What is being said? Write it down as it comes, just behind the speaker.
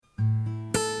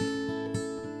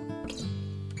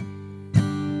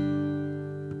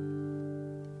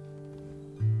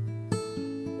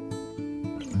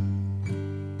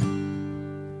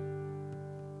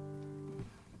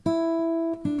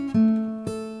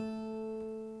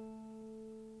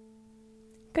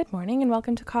Good morning and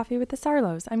welcome to Coffee with the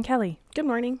Sarlos. I'm Kelly. Good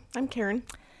morning. I'm Karen.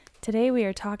 Today we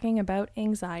are talking about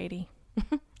anxiety.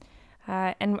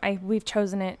 We've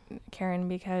chosen it, Karen,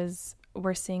 because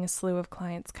we're seeing a slew of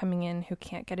clients coming in who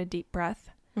can't get a deep breath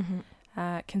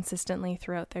consistently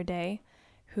throughout their day,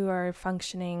 who are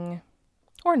functioning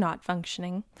or not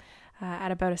functioning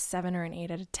at about a 7 or an 8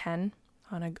 out of 10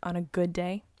 on a good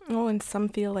day. Oh, and some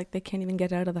feel like they can't even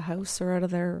get out of the house or out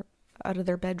of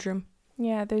their bedroom.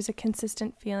 Yeah, there's a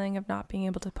consistent feeling of not being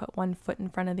able to put one foot in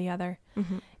front of the other.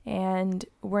 Mm-hmm. And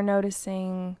we're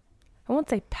noticing, I won't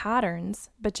say patterns,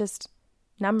 but just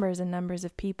numbers and numbers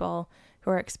of people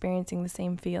who are experiencing the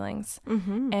same feelings.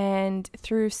 Mm-hmm. And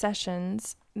through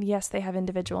sessions, yes, they have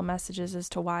individual messages as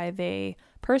to why they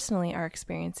personally are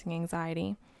experiencing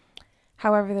anxiety.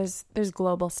 However, there's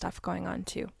global stuff going on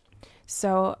too.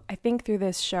 So I think through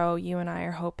this show, you and I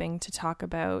are hoping to talk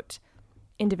about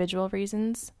individual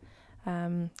reasons,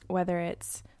 whether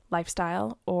it's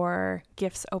lifestyle or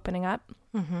gifts opening up,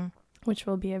 which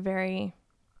will be a very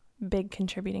big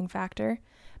contributing factor,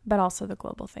 but also the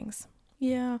global things.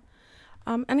 Yeah.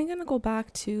 And I'm going to go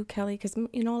back to Kelly, because,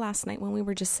 last night when we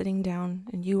were just sitting down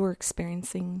and you were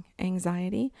experiencing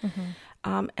anxiety,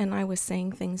 and I was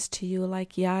saying things to you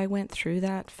like, yeah, I went through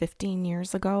that 15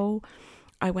 years ago.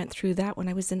 I went through that when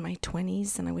I was in my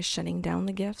 20s and I was shutting down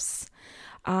the gifts.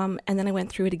 And then I went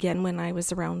through it again when I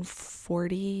was around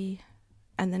 40,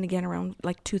 and then again around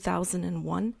like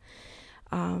 2001,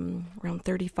 around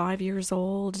 35 years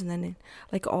old, and then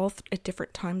at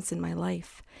different times in my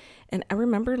life. And I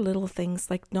remember little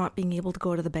things like not being able to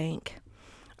go to the bank,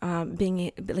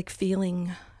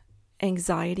 feeling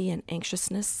anxiety and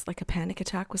anxiousness, like a panic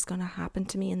attack was going to happen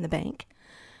to me in the bank.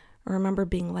 I remember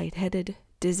being lightheaded,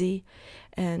 dizzy,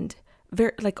 and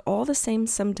all the same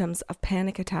symptoms of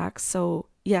panic attacks. So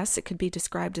yes, it could be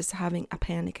described as having a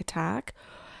panic attack,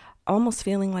 almost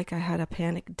feeling like I had a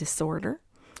panic disorder.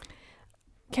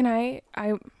 Can I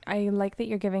like that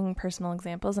you're giving personal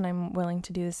examples, and I'm willing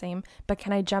to do the same, but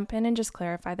can I jump in and just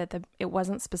clarify that it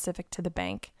wasn't specific to the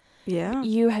bank? Yeah.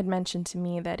 You had mentioned to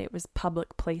me that it was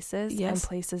public places, yes, and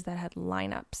places that had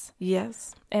lineups.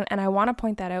 Yes. And I want to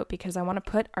point that out because I want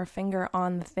to put our finger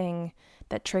on the thing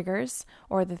that triggers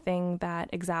or the thing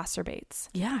that exacerbates.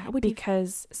 Yeah.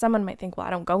 Because someone might think, well, I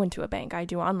don't go into a bank. I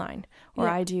do online or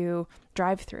I do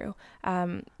drive-through.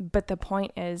 But the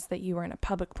point is that you were in a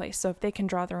public place. So if they can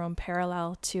draw their own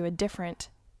parallel to a different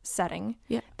setting,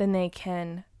 then they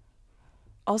can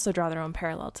also draw their own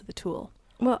parallel to the tool.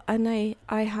 Well, and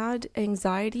I had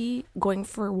anxiety going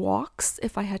for walks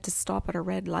if I had to stop at a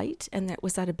red light and that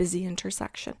was at a busy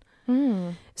intersection.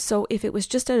 So if it was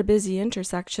just at a busy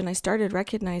intersection, I started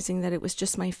recognizing that it was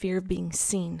just my fear of being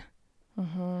seen.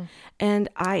 And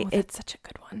that's such a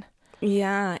good one.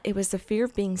 Yeah, it was the fear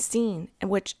of being seen, and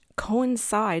which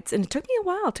coincides, and it took me a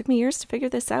while, it took me years to figure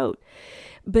this out,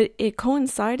 but it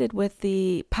coincided with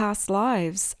the past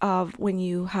lives of when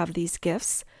you have these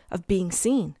gifts of being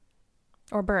seen.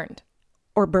 Or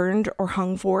burned, or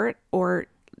hung for it, or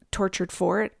tortured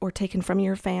for it, or taken from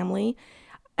your family,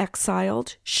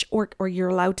 exiled, or you're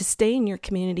allowed to stay in your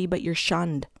community, but you're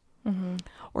shunned.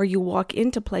 Or you walk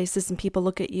into places and people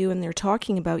look at you and they're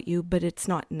talking about you, but it's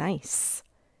not nice.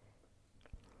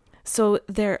 So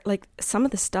some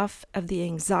of the stuff of the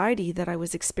anxiety that I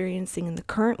was experiencing in the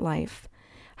current life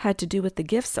had to do with the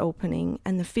gifts opening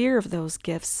and the fear of those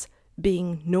gifts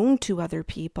being known to other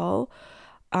people,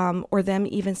 or them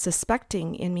even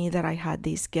suspecting in me that I had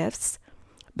these gifts,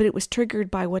 but it was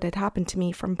triggered by what had happened to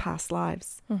me from past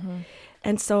lives.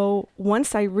 And so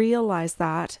once I realized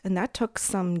that, and that took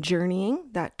some journeying,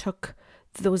 that took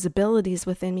those abilities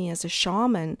within me as a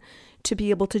shaman to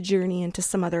be able to journey into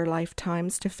some other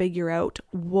lifetimes to figure out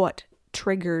what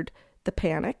triggered the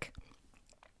panic,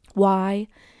 why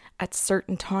at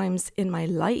certain times in my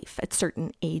life, at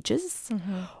certain ages,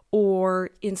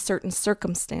 or in certain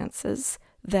circumstances,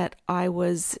 that I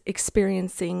was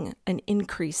experiencing an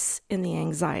increase in the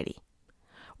anxiety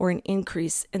or an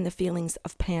increase in the feelings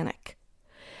of panic.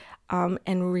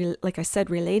 Like I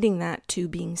said, relating that to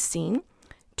being seen,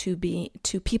 to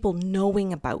people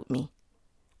knowing about me.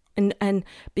 And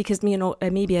because,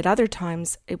 maybe at other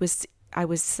times I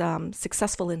was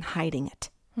successful in hiding it.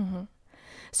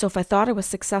 So if I thought I was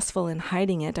successful in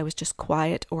hiding it, I was just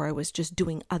quiet or I was just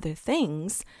doing other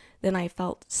things, then I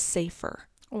felt safer.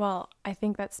 Well, I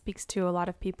think that speaks to a lot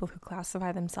of people who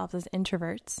classify themselves as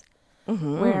introverts,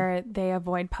 where they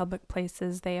avoid public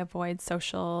places, they avoid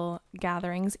social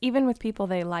gatherings, even with people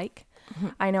they like.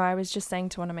 I know I was just saying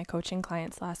to one of my coaching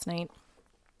clients last night,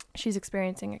 she's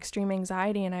experiencing extreme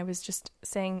anxiety, and I was just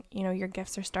saying, your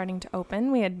gifts are starting to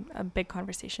open. We had a big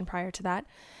conversation prior to that,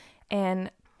 and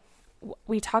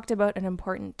we talked about an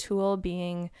important tool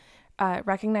being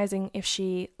recognizing if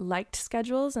she liked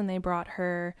schedules and they brought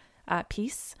her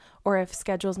peace, or if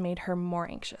schedules made her more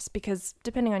anxious, because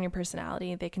depending on your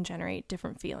personality, they can generate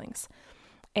different feelings.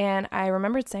 And I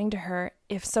remembered saying to her,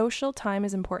 if social time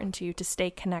is important to you to stay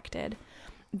connected,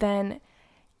 then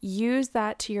use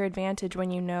that to your advantage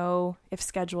when you know if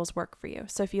schedules work for you.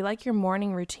 So if you like your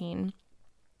morning routine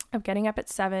of getting up at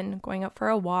 7, going out for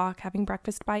a walk, having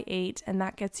breakfast by 8, and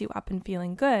that gets you up and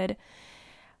feeling good,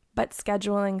 but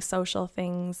scheduling social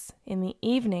things in the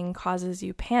evening causes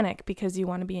you panic because you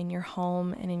want to be in your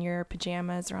home and in your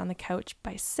pajamas or on the couch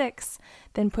by 6,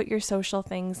 then put your social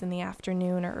things in the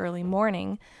afternoon or early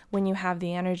morning when you have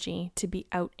the energy to be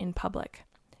out in public.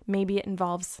 Maybe it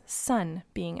involves sun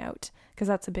being out, because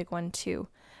that's a big one too.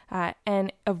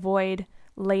 And avoid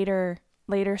later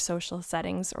social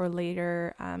settings or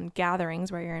later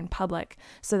gatherings where you're in public,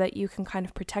 so that you can kind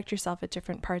of protect yourself at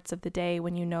different parts of the day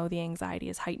when you know the anxiety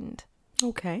is heightened.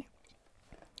 Okay.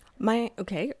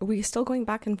 Are we still going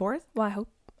back and forth? Well,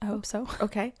 I hope so.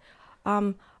 Okay.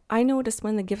 I noticed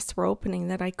when the gifts were opening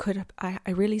that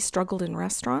I really struggled in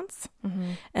restaurants,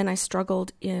 and I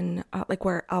struggled in like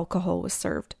where alcohol was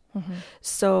served.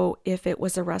 So if it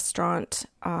was a restaurant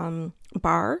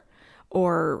bar,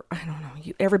 or I don't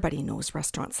know, everybody knows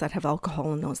restaurants that have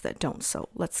alcohol and those that don't. So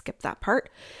let's skip that part.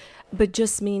 But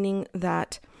just meaning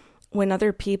that when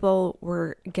other people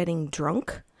were getting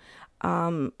drunk,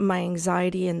 my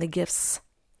anxiety and the gifts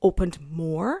opened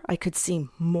more. I could see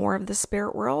more of the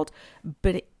spirit world,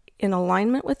 but in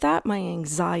alignment with that, my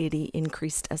anxiety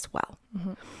increased as well.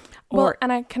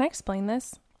 Can I explain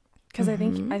this? Because I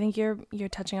think you're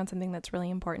touching on something that's really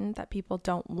important that people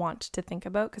don't want to think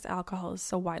about, because alcohol is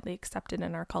so widely accepted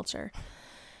in our culture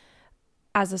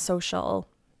as a social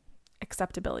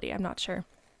acceptability. I'm not sure.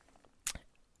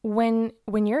 When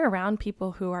you're around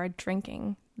people who are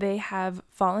drinking, they have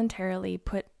voluntarily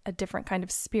put a different kind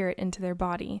of spirit into their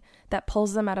body that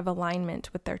pulls them out of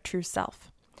alignment with their true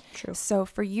self. True. So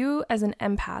for you as an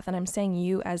empath, and I'm saying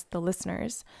you as the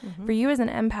listeners, for you as an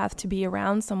empath to be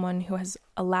around someone who has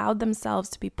allowed themselves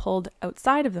to be pulled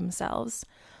outside of themselves,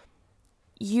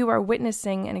 you are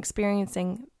witnessing and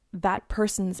experiencing that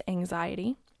person's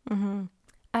anxiety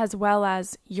as well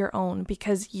as your own,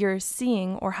 because you're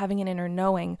seeing or having an inner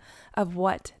knowing of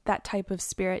what that type of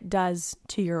spirit does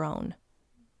to your own.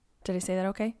 Did I say that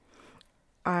okay?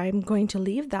 I'm going to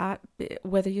leave that,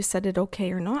 whether you said it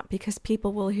okay or not, because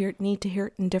people will need to hear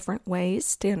it in different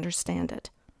ways to understand it.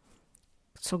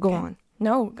 So go on.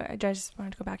 No, I just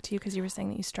wanted to go back to you because you were saying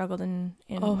that you struggled in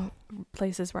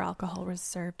places where alcohol was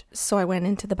served. So I went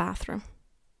into the bathroom.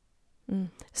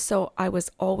 So I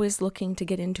was always looking to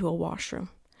get into a washroom.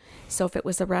 So if it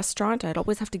was a restaurant, I'd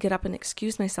always have to get up and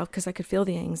excuse myself because I could feel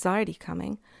the anxiety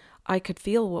coming. I could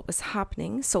feel what was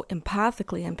happening. So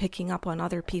empathically, I'm picking up on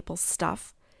other people's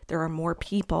stuff. There are more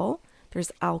people.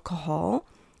 There's alcohol.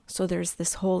 So there's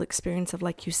this whole experience of,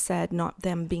 like you said, not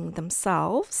them being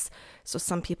themselves. So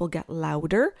some people get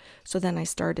louder. So then I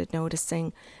started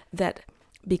noticing that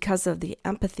because of the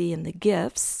empathy and the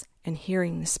gifts and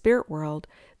hearing the spirit world,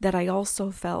 that I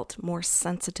also felt more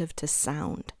sensitive to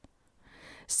sound.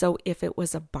 So if it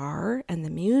was a bar and the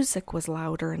music was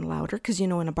louder and louder, because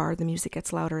in a bar the music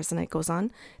gets louder as the night goes on,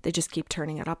 they just keep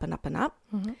turning it up and up and up.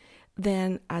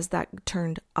 Then as that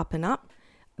turned up and up,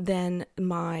 then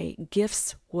my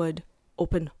gifts would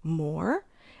open more,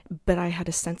 but I had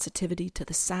a sensitivity to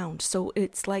the sound. So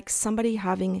it's like somebody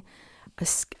having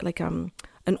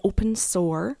an open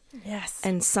sore, yes,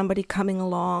 and somebody coming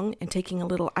along and taking a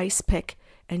little ice pick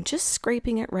and just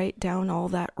scraping it right down all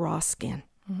that raw skin.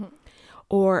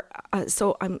 Or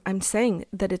so I'm saying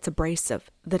that it's abrasive,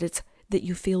 that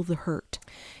you feel the hurt.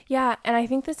 Yeah, and I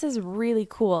think this is really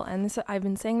cool. And I've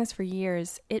been saying this for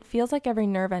years. It feels like every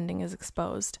nerve ending is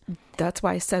exposed. That's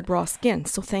why I said raw skin.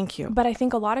 So thank you. But I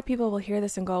think a lot of people will hear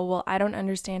this and go, "Well, I don't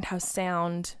understand how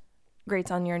sound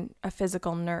grates on a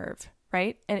physical nerve,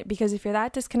 right?" And because if you're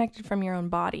that disconnected from your own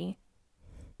body,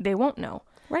 they won't know,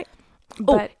 right?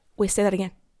 But wait, say that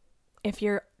again. If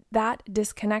you're that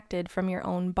disconnected from your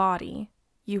own body,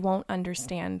 you won't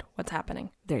understand what's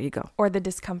happening. There you go. Or the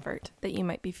discomfort that you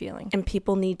might be feeling. And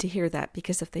people need to hear that,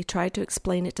 because if they try to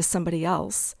explain it to somebody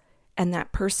else and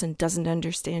that person doesn't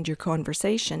understand your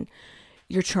conversation,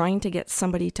 you're trying to get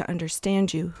somebody to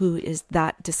understand you who is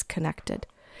that disconnected.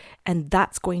 And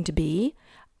that's going to be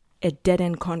a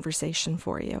dead-end conversation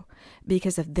for you,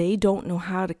 because if they don't know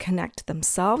how to connect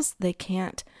themselves, they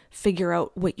can't figure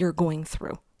out what you're going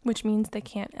through. Which means they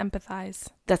can't empathize.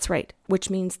 That's right.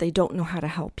 Which means they don't know how to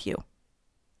help you.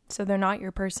 So they're not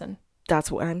your person. That's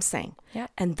what I'm saying. Yeah.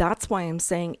 And that's why I'm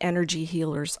saying energy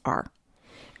healers are.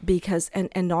 Because,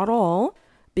 and not all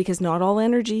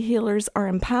energy healers are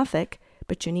empathic,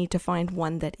 but you need to find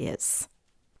one that is.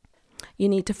 You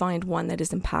need to find one that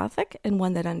is empathic and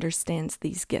one that understands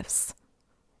these gifts.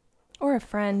 Or a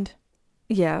friend.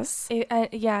 Yes.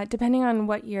 Yeah, depending on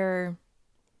what your,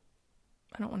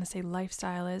 I don't want to say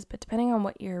lifestyle is, but depending on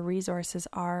what your resources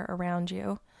are around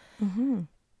you,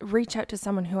 reach out to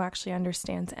someone who actually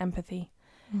understands empathy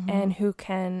and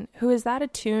who is that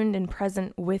attuned and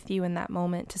present with you in that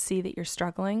moment to see that you're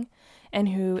struggling, and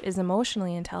who is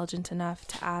emotionally intelligent enough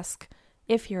to ask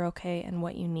if you're okay and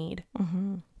what you need.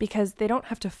 Because they don't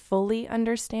have to fully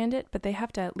understand it, but they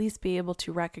have to at least be able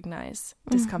to recognize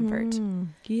discomfort.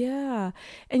 Yeah.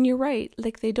 And you're right.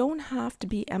 Like, they don't have to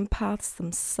be empaths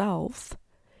themselves.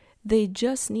 They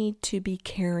just need to be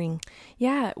caring.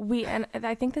 Yeah, and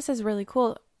I think this is really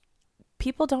cool.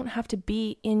 People don't have to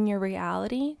be in your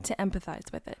reality to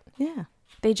empathize with it. Yeah.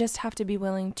 They just have to be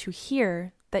willing to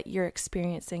hear that you're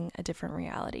experiencing a different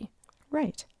reality.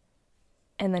 Right.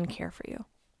 And then care for you.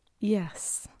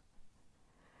 Yes.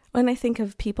 When I think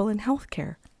of people in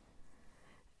healthcare,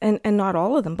 and not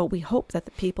all of them, but we hope that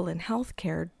the people in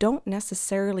healthcare don't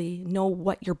necessarily know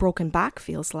what your broken back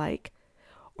feels like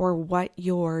or what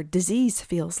your disease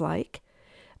feels like.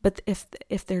 But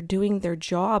if they're doing their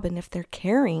job and if they're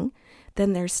caring,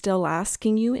 then they're still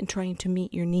asking you and trying to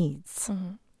meet your needs.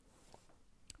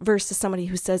 Versus somebody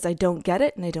who says, I don't get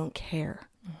it and I don't care.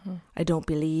 I don't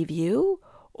believe you,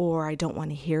 or I don't want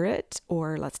to hear it,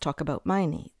 or let's talk about my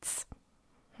needs.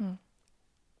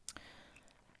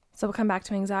 So we'll come back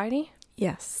to anxiety.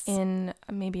 Yes. In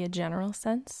maybe a general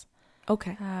sense.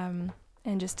 Okay.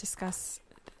 And just discuss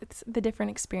the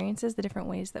different experiences, the different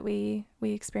ways that we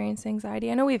experience anxiety.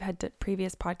 I know we've had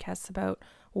previous podcasts about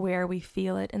where we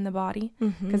feel it in the body,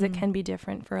 because it can be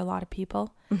different for a lot of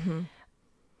people.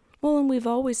 Well, and we've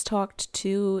always talked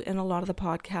too in a lot of the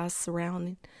podcasts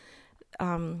around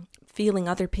feeling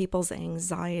other people's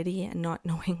anxiety and not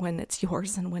knowing when it's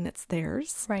yours and when it's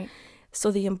theirs. Right. So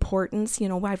the importance,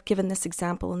 I've given this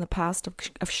example in the past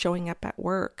of showing up at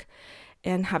work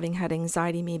and having had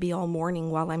anxiety maybe all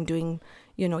morning while I'm doing,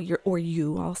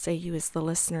 I'll say you as the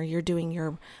listener, you're doing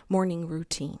your morning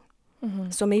routine.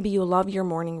 So maybe you love your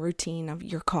morning routine of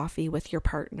your coffee with your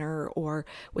partner or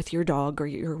with your dog or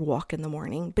your walk in the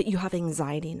morning, but you have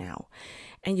anxiety now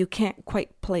and you can't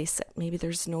quite place it. Maybe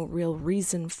there's no real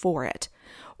reason for it.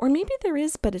 Or maybe there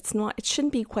is, but it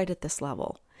shouldn't be quite at this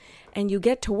level. And you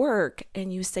get to work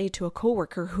and you say to a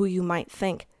coworker who you might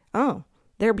think, oh,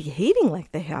 they're behaving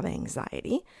like they have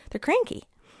anxiety. They're cranky.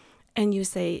 And you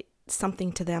say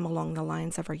something to them along the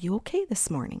lines of, are you okay this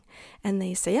morning? And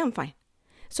they say, yeah, I'm fine.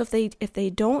 So if they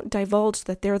don't divulge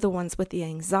that they're the ones with the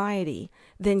anxiety,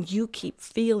 then you keep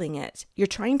feeling it. You're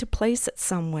trying to place it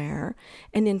somewhere.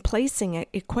 And in placing it,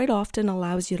 it quite often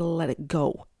allows you to let it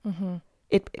go.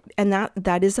 And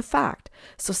that is a fact.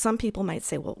 So some people might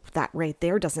say, well, that right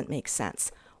there doesn't make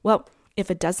sense. Well, if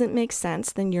it doesn't make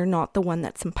sense, then you're not the one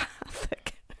that's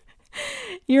empathic.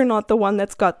 You're not the one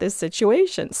that's got this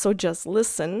situation. So just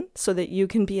listen so that you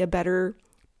can be a better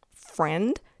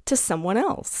friend to someone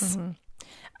else.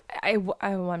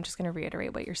 I'm just going to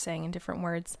reiterate what you're saying in different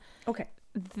words. Okay.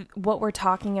 What we're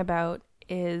talking about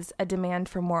is a demand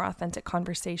for more authentic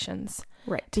conversations.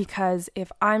 Right. Because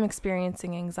if I'm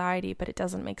experiencing anxiety, but it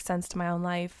doesn't make sense to my own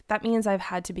life, that means I've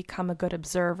had to become a good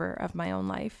observer of my own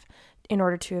life in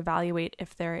order to evaluate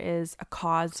if there is a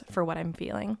cause for what I'm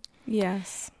feeling.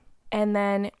 Yes. And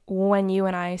then when you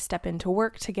and I step into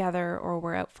work together or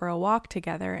we're out for a walk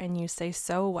together and you say,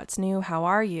 so what's new? How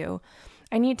are you?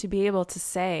 I need to be able to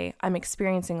say, I'm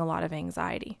experiencing a lot of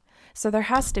anxiety. So there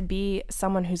has to be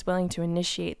someone who's willing to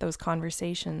initiate those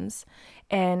conversations.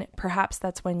 And perhaps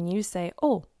that's when you say,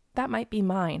 oh, that might be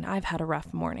mine. I've had a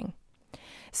rough morning.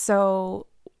 So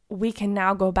we can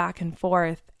now go back and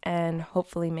forth and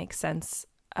hopefully make sense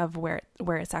of where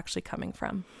it's actually coming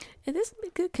from.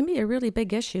 It can be a really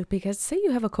big issue because say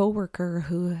you have a coworker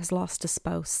who has lost a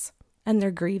spouse and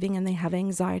they're grieving and they have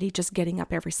anxiety just getting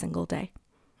up every single day.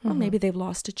 Well, maybe they've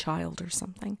lost a child or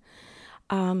something.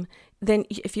 Then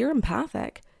if you're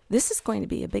empathic, this is going to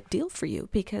be a big deal for you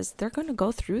because they're going to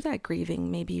go through that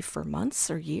grieving maybe for months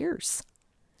or years.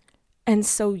 And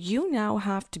so you now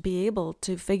have to be able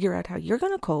to figure out how you're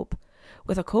going to cope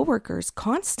with a coworker's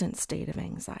constant state of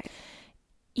anxiety.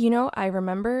 I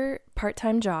remember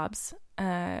part-time jobs,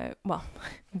 God,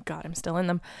 I'm still in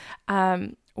them,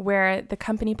 where the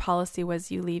company policy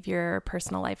was you leave your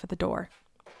personal life at the door.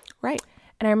 Right.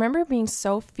 And I remember being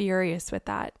so furious with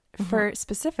that for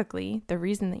specifically the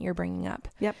reason that you're bringing up.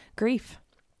 Yep. Grief.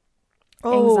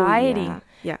 Anxiety.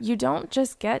 Yeah. You don't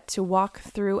just get to walk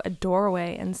through a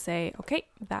doorway and say, okay,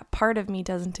 that part of me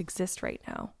doesn't exist right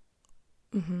now.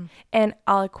 Mm-hmm. And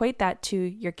I'll equate that to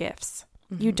your gifts.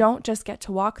 Mm-hmm. You don't just get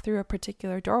to walk through a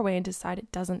particular doorway and decide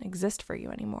it doesn't exist for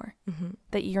you anymore. Mm-hmm.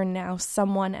 That you're now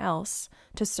someone else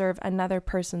to serve another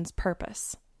person's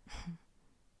purpose. Mm-hmm.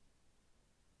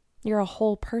 You're a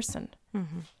whole person.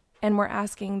 Mm-hmm. And we're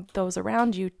asking those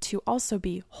around you to also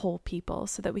be whole people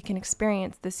so that we can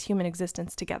experience this human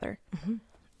existence together. Mm-hmm.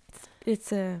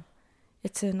 It's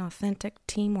an authentic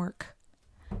teamwork.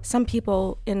 Some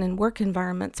people in work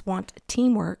environments want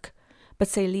teamwork, but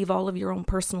say leave all of your own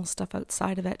personal stuff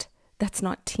outside of it. That's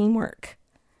not teamwork.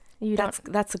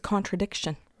 That's a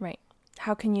contradiction. Right.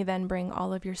 How can you then bring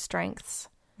all of your strengths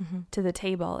to the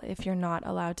table if you're not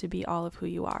allowed to be all of who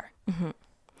you are?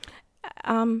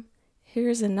 Mm-hmm.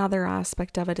 Here's another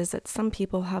aspect of it is that some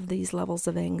people have these levels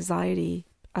of anxiety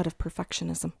out of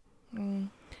perfectionism.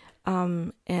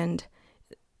 And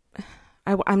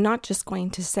I'm not just going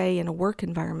to say in a work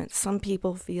environment, some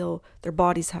people feel their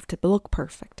bodies have to look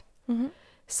perfect. Mm-hmm.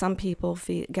 Some people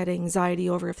get anxiety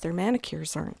over if their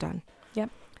manicures aren't done. Yep.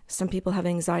 Some people have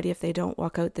anxiety if they don't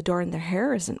walk out the door and their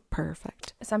hair isn't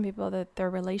perfect. Some people that their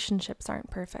relationships aren't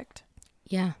perfect.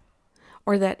 Yeah.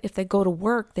 Or that if they go to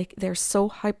work, they're so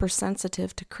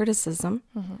hypersensitive to criticism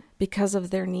because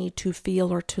of their need to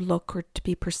feel or to look or to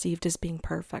be perceived as being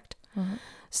perfect. Mm-hmm.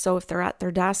 So if they're at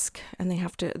their desk and they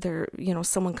have to,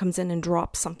 someone comes in and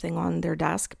drops something on their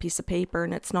desk, a piece of paper,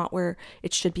 and it's not where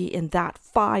it should be in that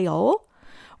file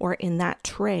or in that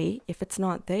tray, if it's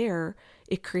not there,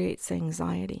 it creates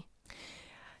anxiety.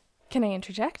 Can I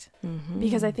interject? Mm-hmm.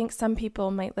 Because I think some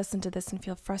people might listen to this and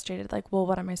feel frustrated. Like, well,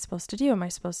 what am I supposed to do? Am I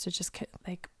supposed to just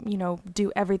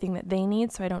do everything that they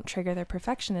need so I don't trigger their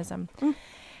perfectionism?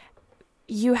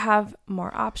 You have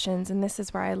more options. And this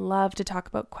is where I love to talk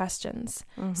about questions.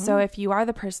 Mm-hmm. So if you are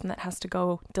the person that has to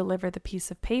go deliver the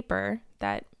piece of paper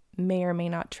that may or may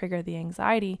not trigger the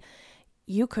anxiety,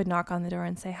 you could knock on the door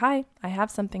and say, hi, I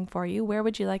have something for you. Where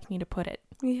would you like me to put it?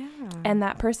 Yeah. And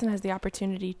that person has the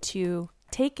opportunity to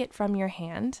take it from your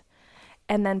hand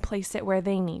and then place it where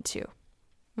they need to.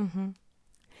 Mm-hmm.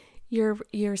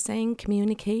 You're saying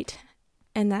communicate,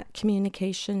 and that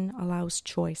communication allows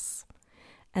choice.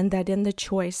 And that in the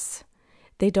choice,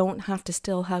 they don't have to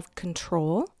still have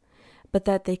control, but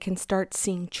that they can start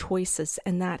seeing choices,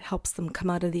 and that helps them come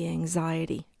out of the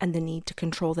anxiety and the need to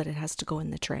control that it has to go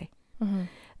in the tray. Mm-hmm.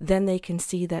 Then they can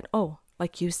see that,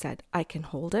 like you said, I can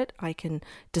hold it. I can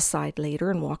decide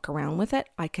later and walk around with it.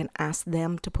 I can ask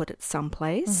them to put it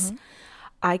someplace. Mm-hmm.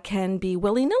 I can be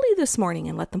willy-nilly this morning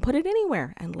and let them put it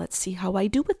anywhere. And let's see how I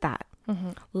do with that.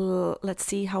 Mm-hmm. Let's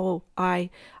see how I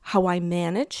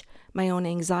manage my own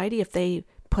anxiety. If they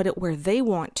put it where they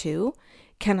want to,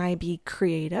 can I be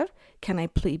creative? Can I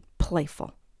be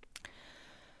playful?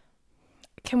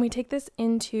 Can we take this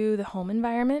into the home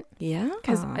environment? Yeah.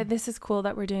 Because this is cool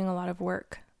that we're doing a lot of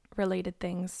work related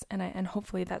things, and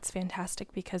hopefully that's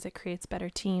fantastic because it creates better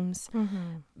teams.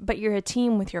 Mm-hmm. But you're a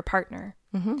team with your partner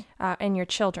and your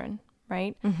children,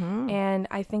 right? Mm-hmm. And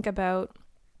I think about,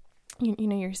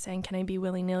 you're saying, can I be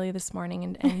willy-nilly this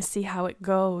morning and see how it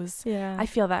goes? Yeah. I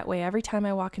feel that way every time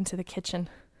I walk into the kitchen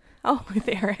with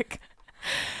Eric.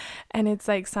 And it's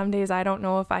like some days I don't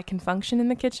know if I can function in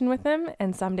the kitchen with him,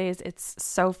 and some days it's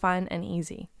so fun and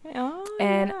easy.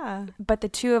 But the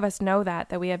two of us know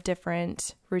that we have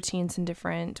different routines and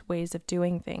different ways of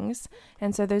doing things.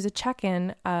 And so there's a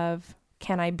check-in of,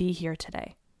 can I be here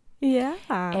today? Yeah.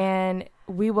 And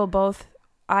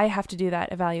I have to do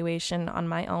that evaluation on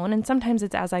my own. And sometimes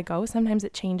it's as I go. Sometimes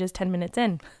it changes 10 minutes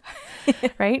in,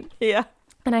 right? Yeah.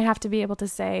 And I have to be able to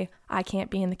say, I can't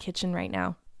be in the kitchen right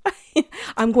now.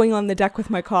 I'm going on the deck with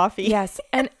my coffee. Yes.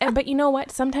 And but you know what?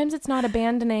 Sometimes it's not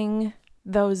abandoning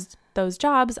those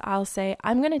jobs. I'll say,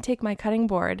 I'm going to take my cutting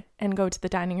board and go to the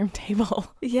dining room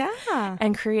table. Yeah.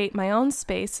 And create my own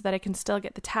space so that I can still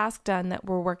get the task done that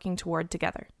we're working toward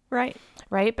together. Right.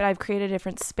 Right? But I've created a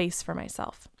different space for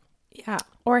myself. Yeah.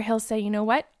 Or he'll say, you know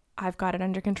what? I've got it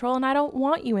under control and I don't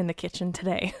want you in the kitchen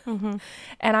today. Mm-hmm.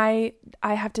 And I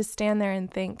have to stand there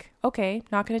and think, okay,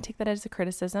 not going to take that as a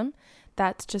criticism.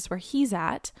 That's just where he's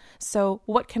at. So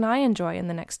what can I enjoy in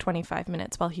the next 25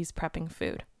 minutes while he's prepping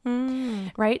food?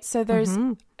 Right? So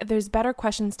there's better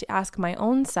questions to ask my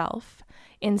own self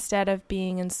instead of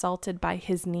being insulted by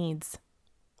his needs.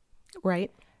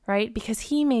 Right? Right? Because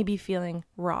he may be feeling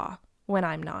raw when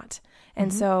I'm not.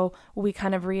 And so we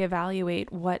kind of reevaluate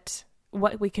what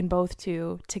we can both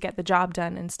do to get the job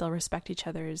done and still respect each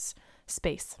other's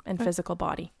space and physical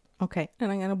body. Okay.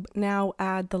 And I'm going to now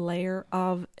add the layer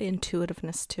of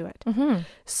intuitiveness to it. Mm-hmm.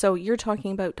 So you're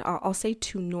talking about, I'll say,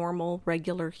 two normal,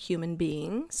 regular human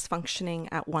beings functioning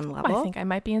at one level. I think I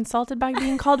might be insulted by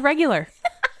being called regular.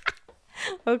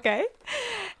 Okay.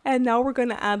 And now we're going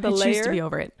to add the I layer. choose to be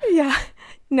over it. Yeah.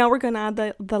 Now we're going to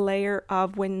add the layer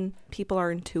of when people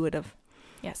are intuitive.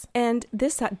 Yes. And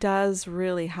this does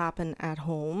really happen at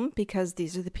home because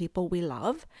these are the people we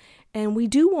love. And we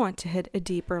do want to hit a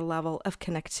deeper level of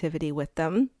connectivity with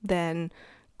them than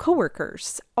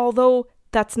coworkers. Although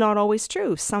that's not always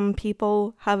true. Some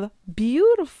people have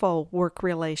beautiful work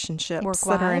relationships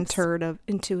that are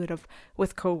intuitive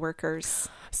with coworkers.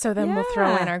 So then we'll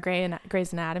throw in our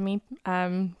Grey's Anatomy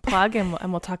plug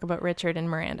and we'll talk about Richard and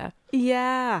Miranda.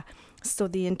 Yeah. So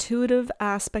the intuitive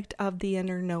aspect of the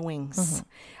inner knowings,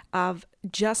 of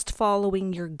just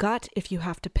following your gut if you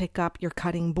have to pick up your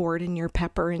cutting board and your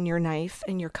pepper and your knife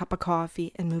and your cup of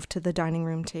coffee and move to the dining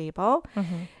room table.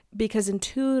 Because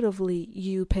intuitively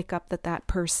you pick up that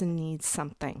person needs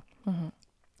something.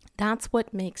 That's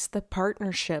what makes the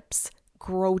partnerships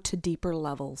grow to deeper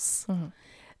levels.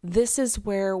 This is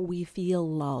where we feel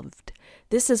loved.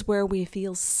 This is where we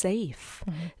feel safe.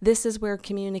 This is where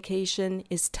communication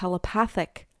is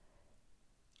telepathic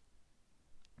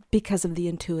because of the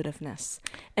intuitiveness.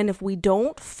 And if we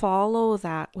don't follow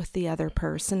that with the other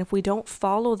person, if we don't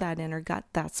follow that inner gut,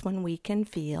 that's when we can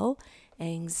feel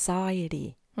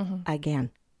anxiety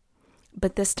again.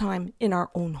 But this time in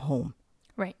our own home.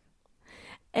 Right.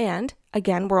 And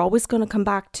again, we're always going to come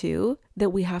back to that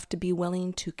we have to be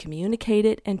willing to communicate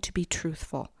it and to be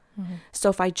truthful. So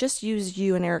if I just use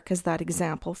you and Eric as that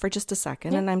example for just a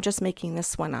second, and I'm just making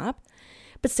this one up,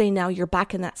 but say now you're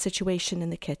back in that situation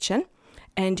in the kitchen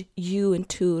and you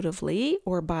intuitively,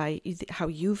 or by how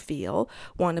you feel,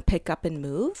 want to pick up and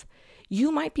move,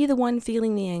 you might be the one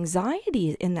feeling the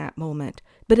anxiety in that moment,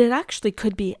 but it actually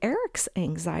could be Eric's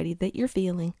anxiety that you're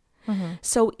feeling.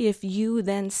 So if you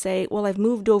then say, well, I've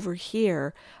moved over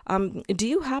here, do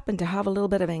you happen to have a little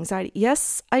bit of anxiety?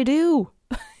 Yes, I do.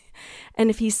 And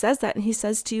if he says that and he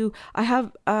says to you, I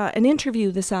have an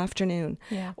interview this afternoon,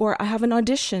 or I have an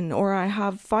audition, or I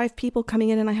have 5 people coming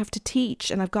in and I have to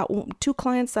teach, and I've got 2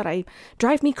 clients that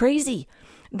drive me crazy,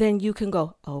 then you can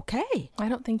go, okay. I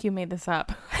don't think you made this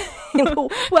up.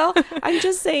 Well, I'm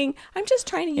just saying, I'm just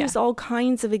trying to use all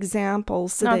kinds of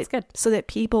examples so that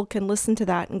people can listen to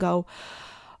that and go,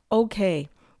 okay,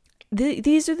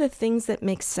 these are the things that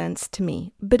make sense to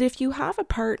me. But if you have a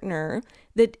partner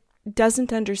that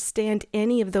doesn't understand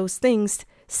any of those things,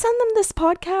 send them this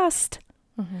podcast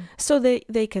so that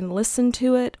they can listen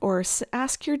to it, or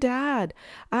ask your dad,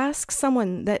 ask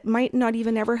someone that might not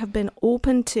even ever have been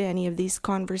open to any of these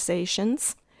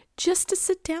conversations, just to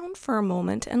sit down for a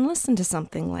moment and listen to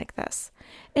something like this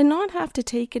and not have to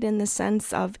take it in the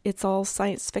sense of it's all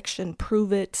science fiction,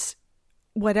 prove it,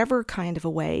 whatever kind of a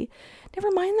way.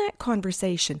 Never mind that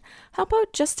conversation. How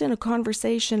about just in a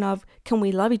conversation of, can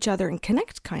we love each other and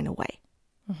connect kind of way?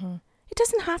 It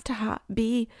doesn't have to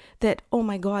be that, oh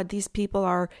my God, these people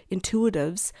are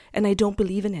intuitives and I don't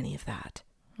believe in any of that.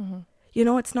 You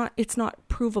know, it's not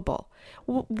provable.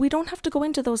 We don't have to go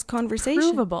into those conversations.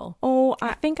 Provable. Oh,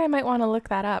 I think I might want to look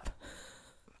that up.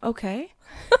 Okay.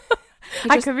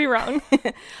 I could be wrong.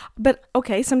 But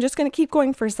okay, so I'm just going to keep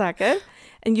going for a second,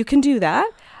 and you can do that.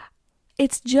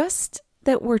 It's just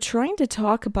that we're trying to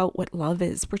talk about what love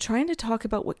is. We're trying to talk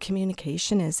about what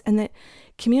communication is, and that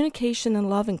communication and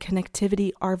love and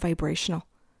connectivity are vibrational.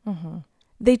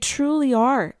 They truly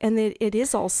are, and it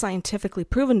is all scientifically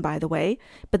proven, by the way.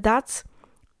 But that's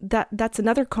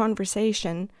another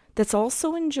conversation that's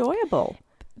also enjoyable.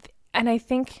 And I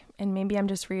think, and maybe I'm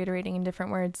just reiterating in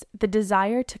different words, the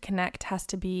desire to connect has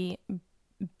to be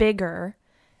bigger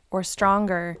or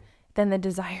stronger than the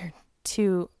desire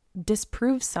to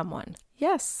disprove someone.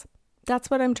 Yes,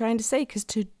 that's what I'm trying to say, because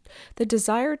the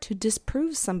desire to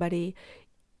disprove somebody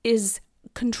is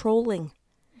controlling.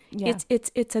 Yeah.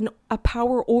 It's a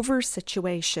power over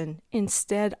situation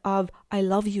instead of I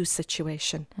love you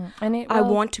situation. And I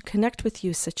want to connect with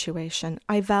you situation.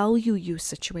 I value you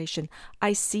situation.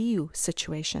 I see you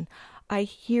situation. I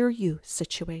hear you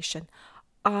situation.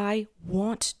 I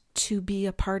want to be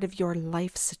a part of your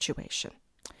life situation.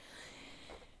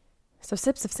 So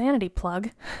Sips of Sanity plug,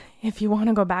 if you want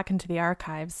to go back into the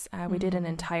archives, we did an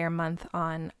entire month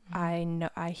on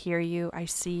I hear you, I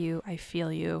see you, I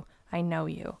feel you, I know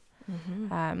you.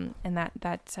 And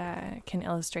that can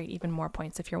illustrate even more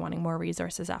points if you're wanting more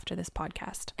resources after this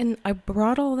podcast. And I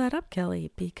brought all that up,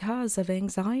 Kelly, because of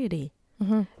anxiety.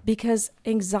 Because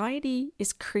anxiety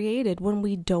is created when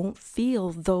we don't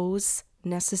feel those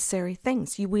necessary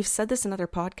things. We've said this in other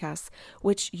podcasts,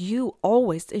 which you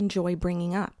always enjoy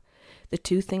bringing up. The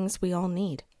two things we all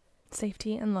need.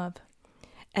 Safety and love.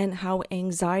 And how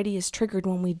anxiety is triggered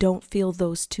when we don't feel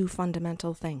those two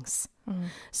fundamental things.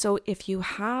 So if you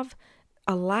have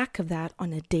a lack of that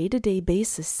on a day-to-day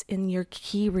basis in your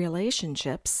key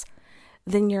relationships,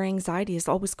 then your anxiety is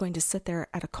always going to sit there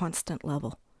at a constant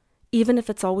level, even if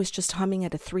it's always just humming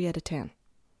at a 3 out of 10.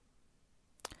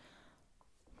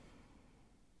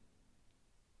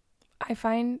 I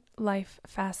find life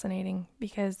fascinating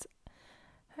because,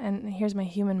 and here's my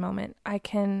human moment, I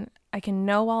can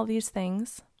know all these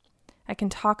things, I can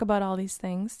talk about all these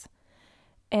things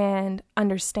and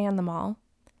understand them all.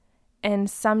 And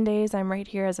some days I'm right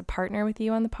here as a partner with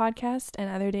you on the podcast, and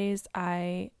other days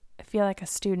I feel like a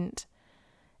student.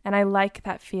 And I like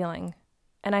that feeling.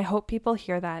 And I hope people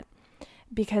hear that,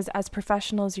 because as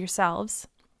professionals yourselves,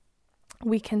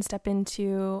 we can step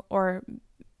into or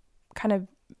kind of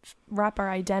wrap our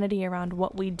identity around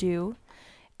what we do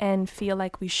and feel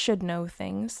like we should know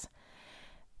things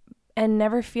and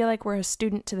never feel like we're a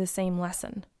student to the same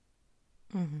lesson.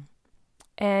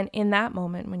 And in that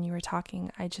moment when you were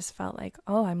talking, I just felt like,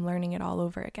 oh, I'm learning it all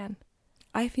over again.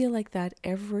 I feel like that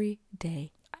every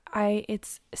day.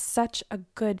 It's such a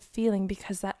good feeling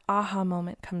because that aha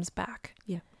moment comes back.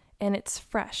 Yeah. And it's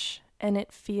fresh and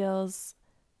it feels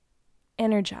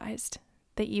energized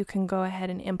that you can go ahead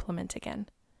and implement again.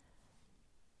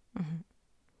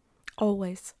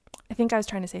 Always. I think I was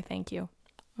trying to say thank you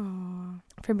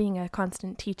for being a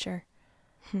constant teacher.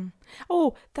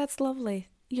 Oh, that's lovely.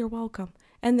 You're welcome.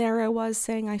 And there I was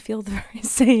saying I feel the very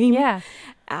same. Yeah.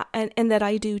 And that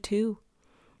I do too.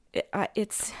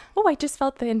 It's... Oh, I just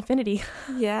felt the infinity.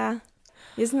 Yeah.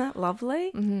 Isn't that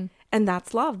lovely? Mm-hmm. And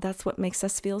that's love. That's what makes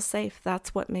us feel safe.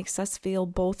 That's what makes us feel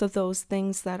both of those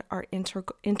things that are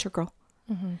integral.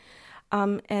 Mm-hmm.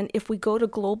 And if we go to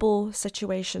global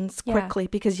situations quickly,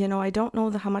 because, I don't know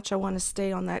how much I want to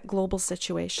stay on that global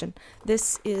situation.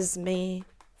 This is May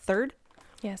 3rd,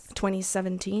 yes,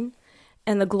 2017.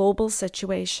 And the global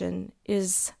situation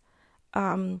is,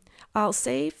 I'll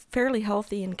say, fairly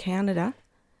healthy in Canada.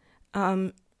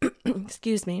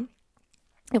 Excuse me.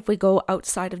 If we go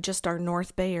outside of just our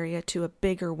North Bay area to a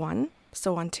bigger one,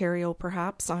 so Ontario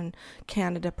perhaps, on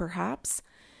Canada perhaps.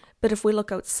 But if we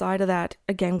look outside of that,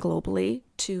 again globally,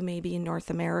 to maybe North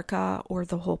America or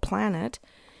the whole planet,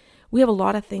 we have a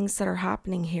lot of things that are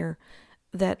happening here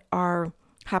that are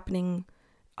happening,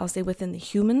 I'll say, within the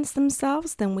humans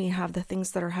themselves. Then we have the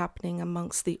things that are happening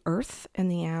amongst the earth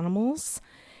and the animals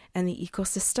and the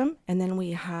ecosystem. And then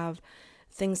we have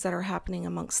things that are happening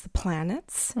amongst the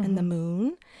planets and the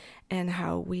moon, and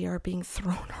how we are being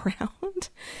thrown around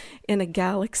in a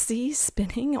galaxy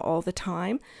spinning all the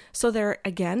time. So there,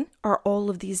 again, are all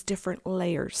of these different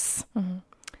layers.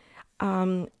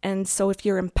 And so if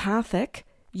you're empathic,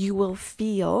 you will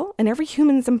feel, and every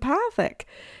human's empathic,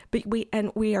 but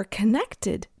we are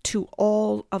connected to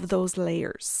all of those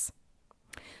layers.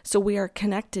 So we are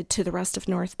connected to the rest of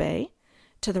North Bay,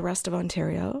 to the rest of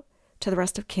Ontario, to the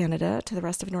rest of Canada, to the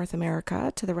rest of North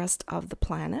America, to the rest of the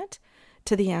planet,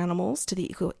 to the animals, to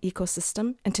the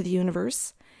ecosystem, and to the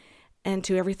universe, and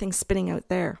to everything spinning out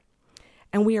there.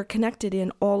 And we are connected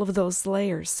in all of those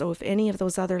layers. So if any of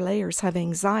those other layers have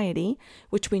anxiety,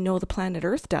 which we know the planet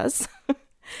Earth does,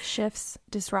 shifts,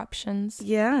 disruptions,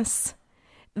 yes,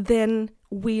 then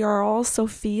we are also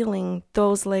feeling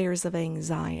those layers of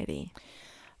anxiety.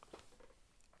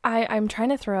 I'm trying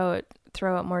to throw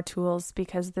out more tools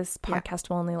because this podcast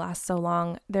will only last so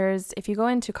long. If you go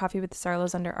into Coffee with the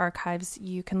Sarlos under archives,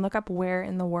 you can look up Where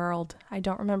in the World. I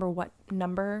don't remember what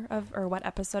number or what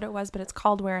episode it was, but it's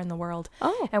called Where in the World.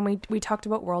 Oh. And we talked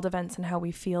about world events and how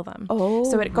we feel them. Oh,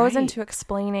 so it goes into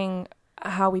explaining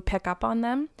how we pick up on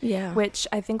them, which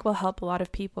I think will help a lot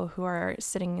of people who are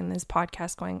sitting in this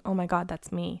podcast going, oh my God,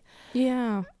 that's me.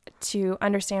 Yeah. To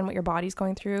understand what your body's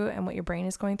going through and what your brain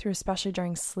is going through, especially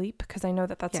during sleep, because I know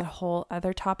that that's a whole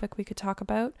other topic we could talk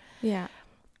about. Yeah.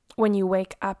 When you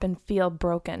wake up and feel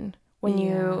broken, when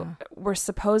you were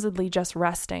supposedly just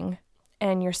resting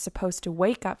and you're supposed to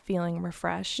wake up feeling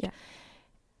refreshed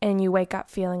and you wake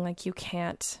up feeling like you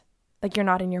can't, like you're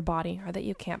not in your body, or that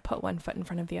you can't put one foot in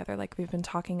front of the other, like we've been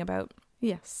talking about.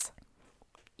 Yes.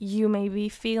 You may be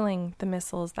feeling the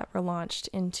missiles that were launched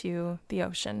into the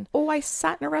ocean. Oh, I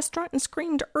sat in a restaurant and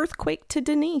screamed earthquake to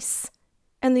Denise.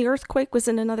 And the earthquake was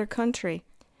in another country.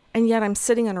 And yet I'm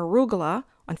sitting on arugula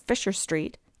on Fisher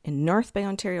Street in North Bay,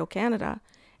 Ontario, Canada.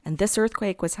 And this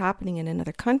earthquake was happening in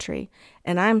another country.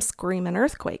 And I'm screaming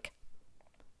earthquake.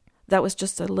 That was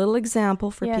just a little example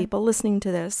for people listening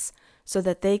to this, so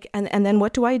that they, and then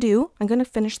what do I do? I'm going to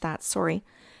finish that, sorry.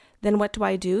 Then what do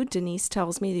I do? Denise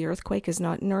tells me the earthquake is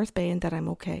not in North Bay and that I'm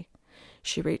okay.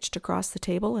 She reached across the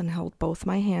table and held both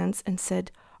my hands and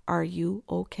said, "Are you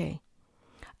okay?"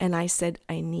 And I said,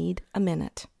 "I need a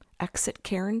minute." Exit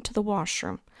Karen to the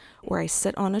washroom, where I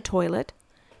sit on a toilet,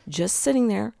 just sitting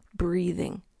there,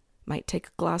 breathing. Might take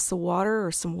a glass of water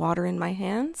or some water in my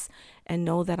hands and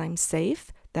know that I'm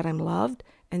safe, that I'm loved,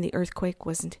 and the earthquake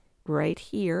wasn't right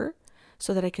here,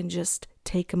 so that I can just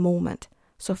take a moment.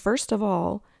 So first of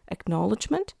all,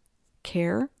 acknowledgement,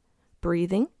 care,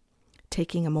 breathing,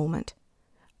 taking a moment.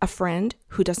 A friend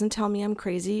who doesn't tell me I'm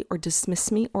crazy or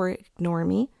dismiss me or ignore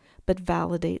me, but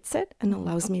validates it and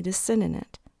allows me to sit in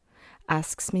it.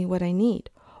 Asks me what I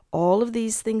need. All of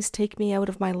these things take me out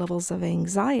of my levels of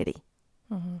anxiety.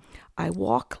 Mm-hmm. I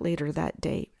walk later that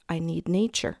day. I need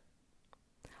nature.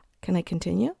 Can I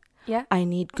continue? Yeah. I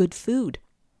need good food.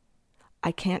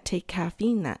 I can't take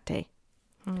caffeine that day.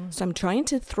 So I'm trying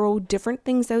to throw different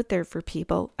things out there for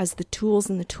people as the tools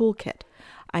in the toolkit.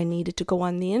 I needed to go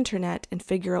on the internet and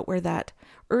figure out where that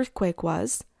earthquake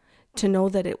was to know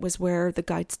that it was where the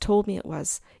guides told me it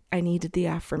was. I needed the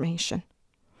affirmation.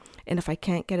 And if I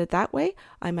can't get it that way,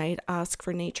 I might ask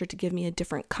for nature to give me a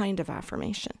different kind of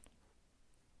affirmation.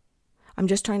 I'm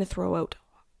just trying to throw out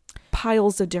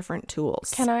piles of different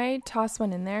tools. Can I toss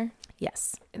one in there?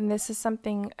 Yes. And this is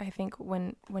something I think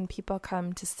when people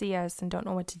come to see us and don't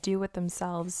know what to do with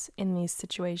themselves in these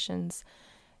situations,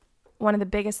 one of the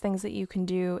biggest things that you can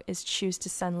do is choose to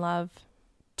send love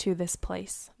to this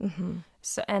place. Mm-hmm.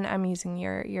 So, and I'm using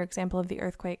your example of the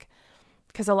earthquake,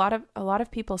 because a lot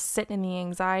of people sit in the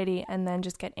anxiety and then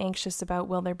just get anxious about,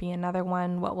 will there be another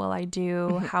one? What will I do?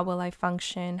 Mm-hmm. How will I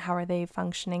function? How are they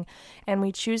functioning? And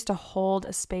we choose to hold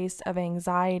a space of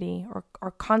anxiety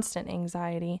or constant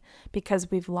anxiety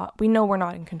because we know we're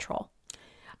not in control.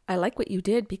 I like what you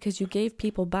did because you gave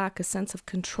people back a sense of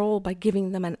control by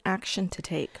giving them an action to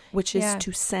take, which is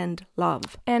to send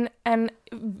love. And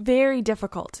very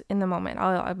difficult in the moment.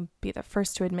 I'll be the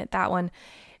first to admit that one.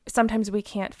 Sometimes we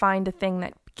can't find a thing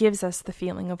that gives us the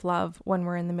feeling of love when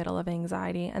we're in the middle of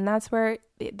anxiety. And that's where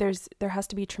there has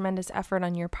to be tremendous effort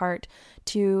on your part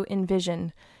to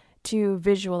envision, to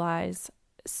visualize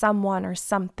someone or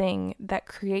something that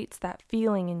creates that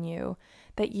feeling in you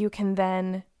that you can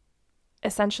then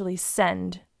essentially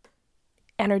send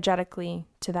energetically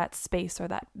to that space or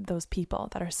those people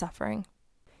that are suffering.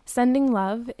 Sending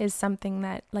love is something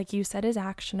that, like you said, is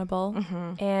actionable,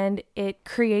 and it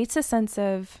creates a sense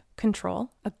of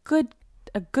control, a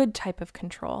good type of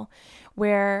control,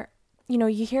 where, you know,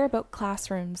 you hear about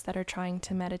classrooms that are trying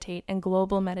to meditate and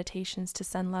global meditations to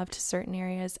send love to certain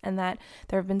areas, and that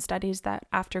there have been studies that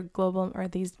after global or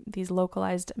these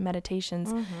localized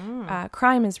meditations,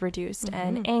 crime is reduced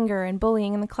and anger and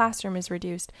bullying in the classroom is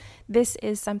reduced. This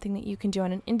is something that you can do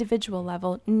on an individual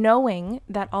level, knowing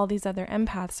that all these other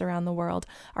empaths around the world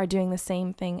are doing the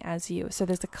same thing as you. So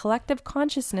there's a collective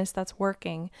consciousness that's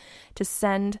working to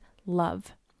send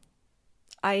love.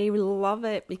 I love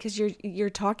it because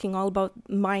you're talking all about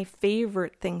my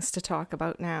favorite things to talk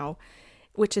about now,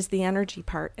 which is the energy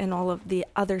part and all of the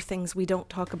other things we don't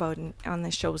talk about on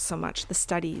the show so much, the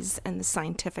studies and the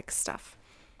scientific stuff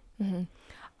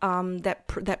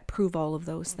that prove all of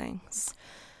those things.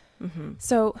 Mm-hmm.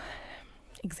 So,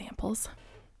 examples.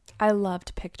 I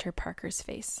loved Picture Parker's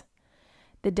face.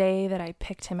 The day that I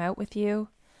picked him out with you,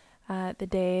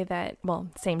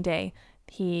 same day,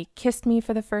 he kissed me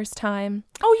for the first time.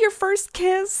 Oh, your first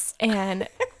kiss. And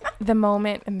the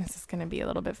moment, and this is going to be a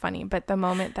little bit funny, but the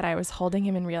moment that I was holding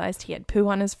him and realized he had poo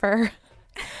on his fur.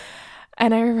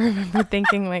 And I remember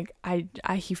thinking, like,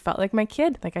 he felt like my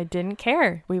kid. Like, I didn't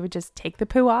care. We would just take the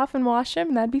poo off and wash him.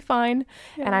 And that'd be fine.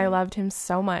 Yeah. And I loved him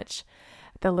so much.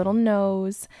 The little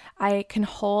nose. I can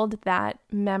hold that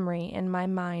memory in my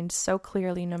mind so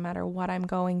clearly, no matter what I'm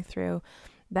going through,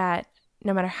 that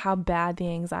no matter how bad the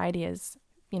anxiety is,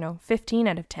 15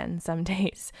 out of 10 some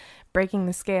days, breaking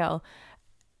the scale,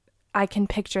 I can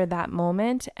picture that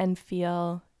moment and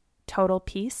feel total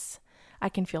peace. I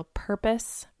can feel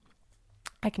purpose.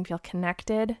 I can feel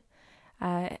connected,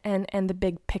 and the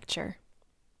big picture.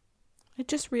 I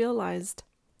just realized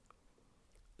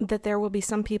that there will be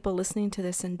some people listening to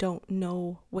this and don't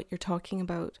know what you're talking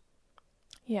about.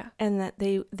 Yeah. And that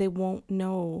they won't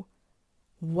know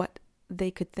what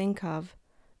they could think of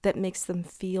that makes them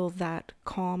feel that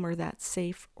calm or that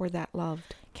safe or that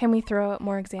loved. Can we throw out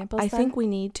more examples? I think we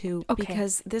need to, okay.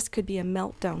 Because this could be a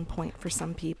meltdown point for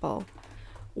some people,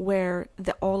 where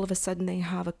all of a sudden they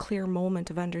have a clear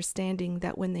moment of understanding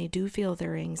that when they do feel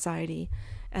their anxiety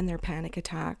and their panic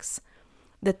attacks,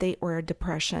 or a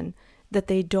depression, that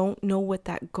they don't know what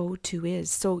that go-to is.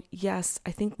 So yes,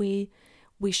 I think we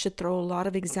should throw a lot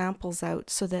of examples out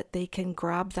so that they can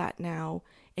grab that now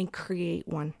and create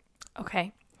one.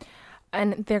 Okay.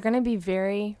 And they're going to be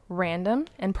very random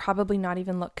and probably not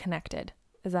even look connected.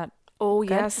 Is that Oh,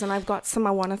 good? yes. And I've got some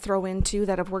I want to throw in too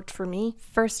that have worked for me.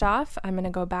 First off, I'm going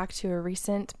to go back to a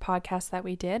recent podcast that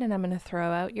we did, and I'm going to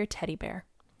throw out your teddy bear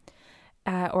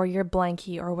or your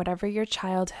blankie or whatever your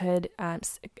childhood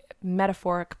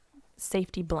metaphoric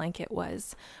safety blanket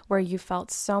was, where you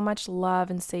felt so much love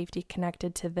and safety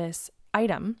connected to this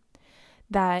item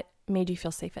that made you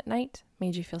feel safe at night,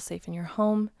 made you feel safe in your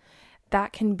home.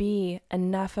 That can be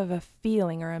enough of a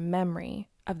feeling or a memory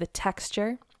of the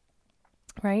texture,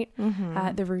 right?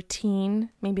 The routine,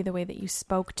 maybe the way that you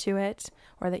spoke to it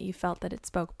or that you felt that it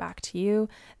spoke back to you,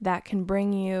 that can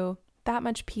bring you that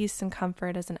much peace and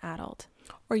comfort as an adult.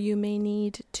 Or you may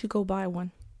need to go buy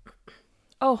one.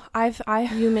 Oh,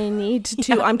 You may need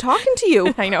to. Yeah. I'm talking to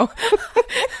you. I know.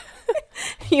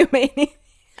 You may need.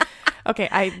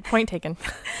 Okay, point taken.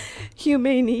 You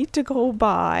may need to go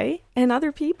buy, and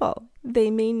other people, they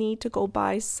may need to go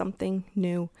buy something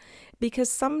new,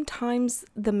 because sometimes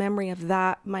the memory of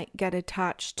that might get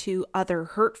attached to other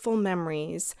hurtful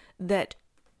memories that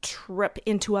trip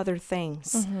into other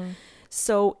things.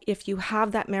 So if you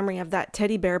have that memory of that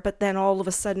teddy bear, but then all of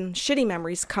a sudden shitty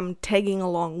memories come tagging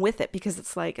along with it, because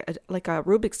it's like a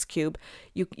Rubik's Cube.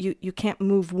 You can't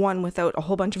move one without a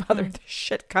whole bunch of other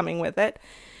shit coming with it.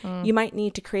 You might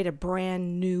need to create a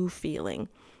brand new feeling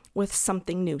with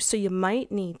something new. So you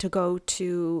might need to go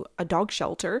to a dog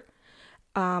shelter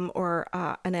or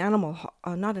an animal,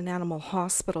 not an animal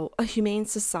hospital, a humane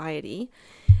society,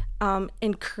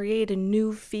 and create a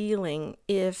new feeling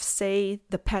if, say,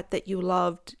 the pet that you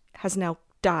loved has now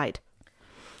died.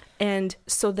 And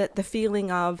so that the feeling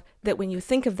of that when you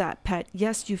think of that pet,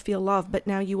 yes, you feel love, but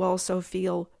now you also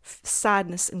feel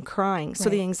sadness and crying. So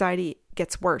the anxiety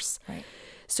gets worse. Right.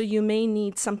 So you may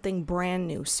need something brand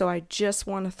new. So I just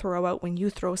want to throw out, when you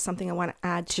throw something, I want to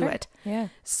add to it. Yeah.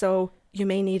 So you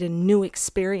may need a new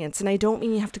experience. And I don't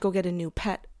mean you have to go get a new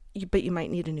pet, but you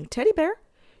might need a new teddy bear.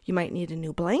 You might need a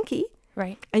new blankie.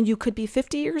 Right. And you could be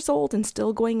 50 years old and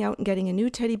still going out and getting a new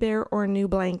teddy bear or a new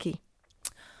blankie.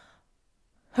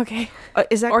 Okay.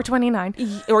 Is that or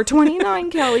 29? Or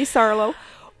 29, Kelly Sarlo.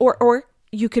 Or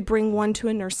you could bring one to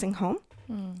a nursing home.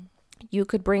 You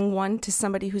could bring one to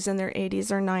somebody who's in their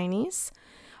 80s or 90s.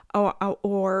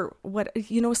 Or what,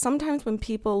 sometimes when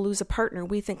people lose a partner,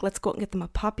 we think, let's go out and get them a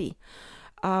puppy.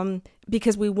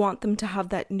 Because we want them to have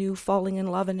that new falling in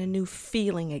love and a new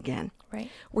feeling again. Right.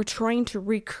 We're trying to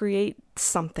recreate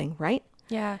something, right?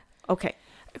 Yeah. Okay.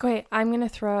 Okay, I'm going to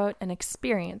throw out an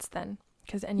experience then.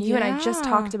 And you and I just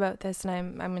talked about this,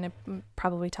 and I'm going to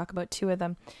probably talk about two of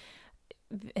them.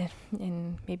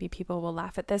 And maybe people will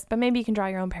laugh at this, but maybe you can draw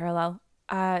your own parallel.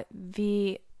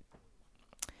 The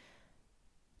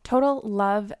total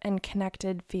love and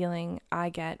connected feeling I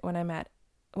get when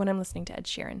I'm listening to Ed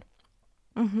Sheeran.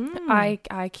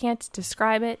 I can't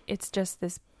describe it. It's just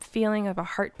this feeling of a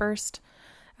heartburst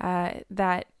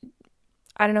that,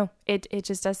 I don't know, it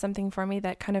just does something for me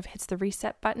that kind of hits the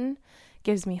reset button,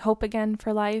 gives me hope again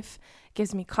for life,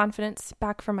 gives me confidence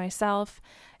back for myself.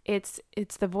 It's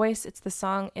the voice, it's the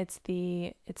song, it's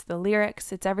the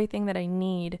lyrics, it's everything that I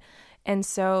need. And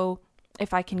so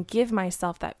if I can give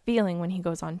myself that feeling when he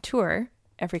goes on tour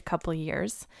every couple of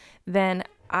years, then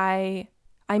I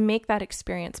make that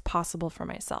experience possible for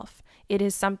myself. It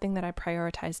is something that I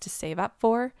prioritize to save up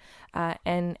for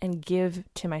and give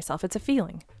to myself. It's a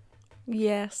feeling.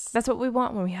 Yes. That's what we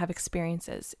want when we have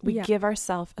experiences. We give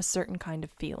ourselves a certain kind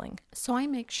of feeling. So I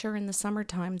make sure in the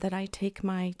summertime that I take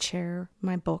my chair,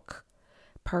 my book,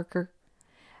 Parker,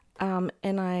 or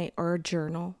a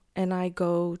journal, and I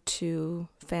go to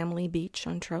Family Beach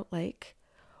on Trout Lake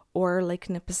or Lake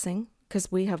Nipissing,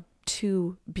 because we have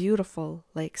two beautiful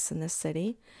lakes in this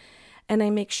city. And I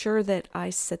make sure that I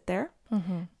sit there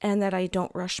and that I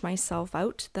don't rush myself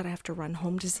out, that I have to run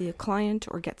home to see a client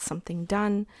or get something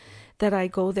done, that I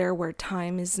go there where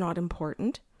time is not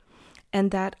important,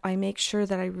 and that I make sure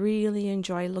that I really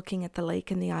enjoy looking at the lake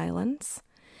and the islands,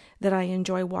 that I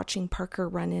enjoy watching Parker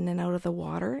run in and out of the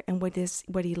water, and what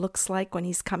he looks like when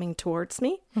he's coming towards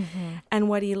me, and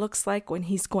what he looks like when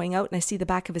he's going out and I see the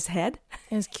back of his head.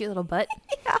 His cute little butt.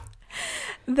 Yeah.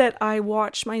 That I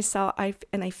watch myself,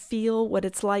 and I feel what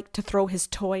it's like to throw his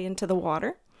toy into the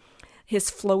water, his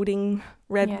floating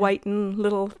red, white, and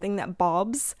little thing that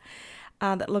bobs,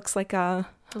 that looks like a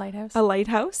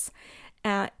lighthouse,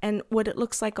 and what it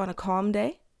looks like on a calm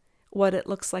day, what it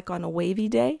looks like on a wavy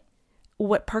day,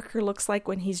 what Parker looks like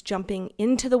when he's jumping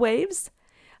into the waves,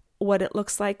 what it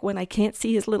looks like when I can't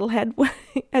see his little head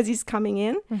as he's coming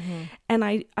in. And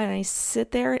I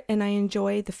sit there and I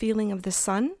enjoy the feeling of the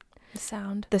sun,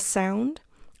 the sound.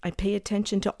 I pay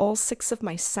attention to all 6 of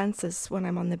my senses when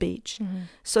I'm on the beach,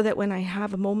 so that when I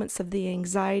have moments of the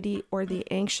anxiety or the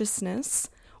anxiousness,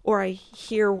 or I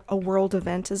hear a world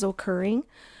event is occurring,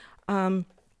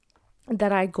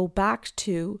 that I go back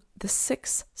to the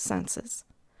 6 senses.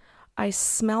 I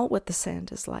smell what the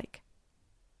sand is like.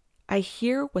 I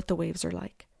hear what the waves are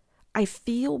like. I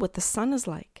feel what the sun is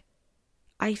like.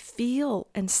 I feel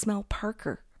and smell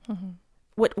Parker,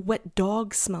 what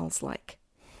dog smells like.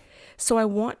 So I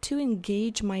want to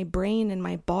engage my brain and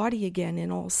my body again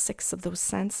in all 6 of those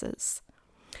senses.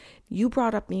 You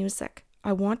brought up music.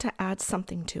 I want to add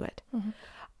something to it.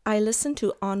 I listen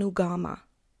to Anugama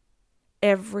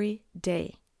every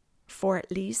day for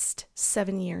at least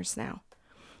 7 years now.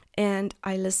 And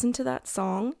I listen to that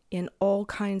song in all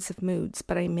kinds of moods,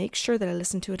 but I make sure that I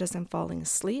listen to it as I'm falling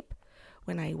asleep,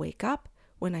 when I wake up,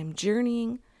 when I'm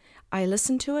journeying. I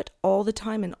listen to it all the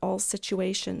time in all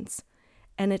situations.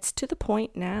 And it's to the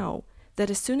point now that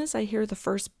as soon as I hear the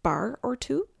first bar or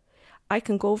two, I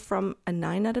can go from a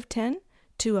 9 out of 10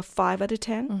 to a 5 out of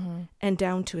 10 and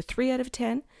down to a 3 out of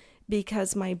 10,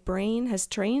 because my brain has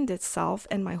trained itself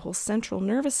and my whole central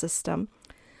nervous system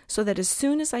so that as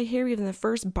soon as I hear even the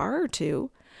first bar or two,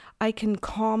 I can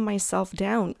calm myself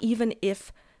down, even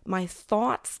if my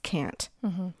thoughts can't.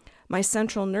 My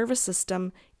central nervous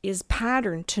system is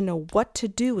patterned to know what to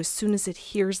do as soon as it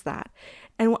hears that.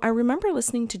 And I remember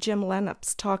listening to Jim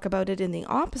Lennox talk about it in the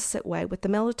opposite way with the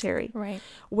military,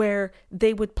 where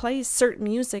they would play certain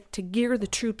music to gear the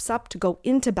troops up to go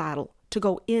into battle, to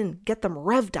go in, get them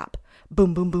revved up,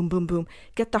 boom, boom, boom, boom, boom,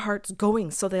 get the hearts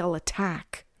going so they'll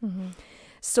attack.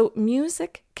 So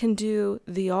music can do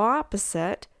the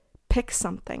opposite. Pick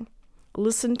something,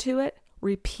 listen to it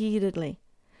repeatedly,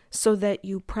 so that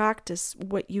you practice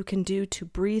what you can do to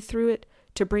breathe through it,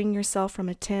 to bring yourself from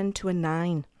a 10 to a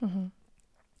 9.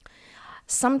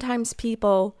 Sometimes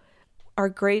people are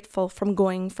grateful from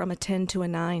going from a 10 to a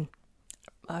 9.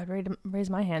 I'd raise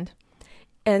my hand.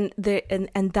 And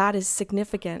that is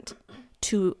significant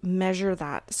to measure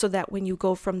that, so that when you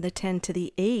go from the 10 to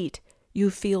the 8, you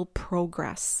feel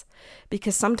progress.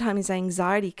 Because sometimes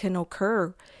anxiety can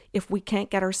occur if we can't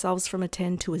get ourselves from a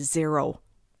 10 to a 0.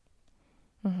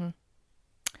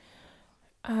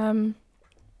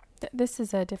 This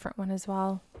is a different one as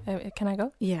well. Can I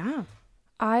go? Yeah.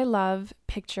 I love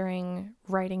picturing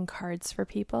writing cards for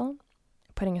people,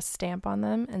 putting a stamp on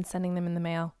them and sending them in the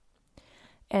mail.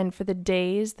 And for the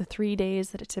 3 days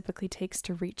that it typically takes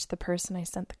to reach the person I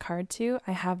sent the card to,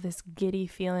 I have this giddy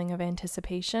feeling of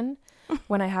anticipation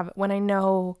when I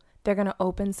know they're going to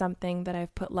open something that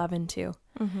I've put love into.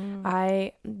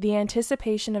 The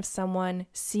anticipation of someone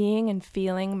seeing and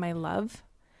feeling my love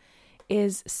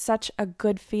is such a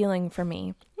good feeling for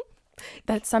me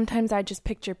that sometimes I just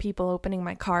picture people opening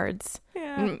my cards.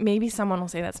 Maybe someone will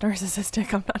say that's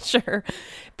narcissistic, I'm not sure.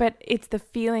 But it's the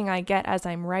feeling I get as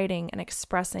I'm writing and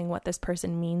expressing what this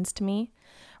person means to me,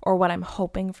 or what I'm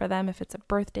hoping for them, if it's a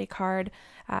birthday card,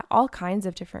 all kinds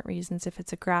of different reasons, if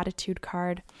it's a gratitude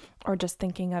card, or just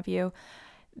thinking of you.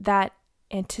 That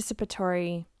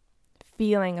anticipatory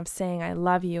feeling of saying I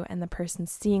love you and the person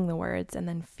seeing the words and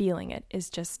then feeling it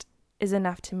is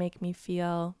enough to make me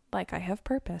feel like I have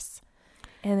purpose.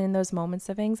 And in those moments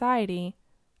of anxiety,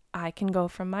 I can go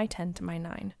from my 10 to my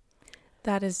 9.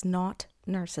 That is not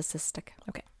narcissistic.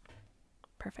 Okay.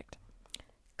 Perfect.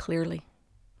 Clearly.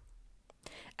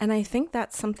 And I think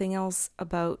that's something else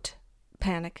about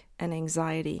panic and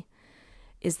anxiety,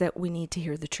 is that we need to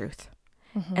hear the truth,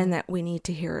 and that we need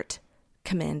to hear it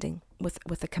commanding,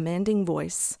 with a commanding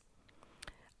voice.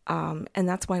 And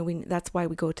that's why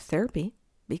we go to therapy,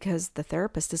 because the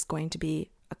therapist is going to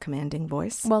be a commanding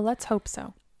voice. Well, let's hope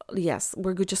so. Yes,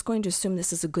 we're just going to assume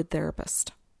this is a good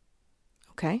therapist.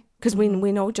 Okay? Because we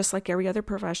know, just like every other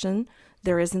profession,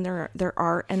 there is and there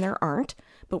are and there aren't,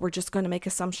 but we're just going to make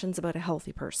assumptions about a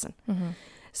healthy person.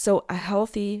 So a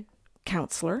healthy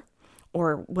counselor,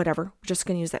 or whatever, we're just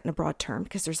going to use that in a broad term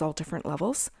because there's all different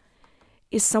levels,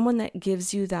 is someone that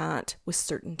gives you that with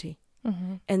certainty.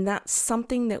 And that's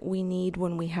something that we need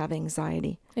when we have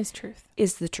anxiety. Is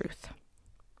the truth.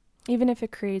 Even if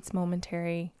it creates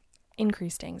momentary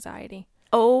increased anxiety.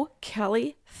 Oh,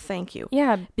 Kelly, thank you.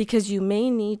 Yeah. Because you may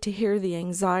need to hear the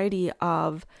anxiety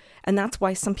of, and that's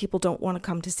why some people don't want to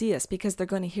come to see us, because they're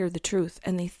going to hear the truth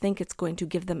and they think it's going to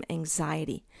give them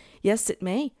anxiety. Yes, it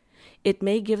may. It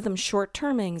may give them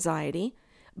short-term anxiety,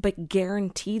 but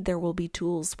guaranteed there will be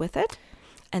tools with it.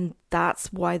 And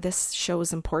that's why this show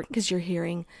is important, because you're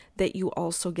hearing that you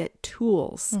also get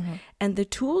tools. And the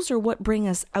tools are what bring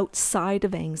us outside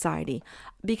of anxiety.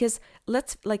 Because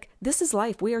this is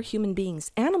life. We are human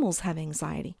beings. Animals have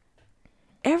anxiety.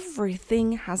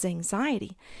 Everything has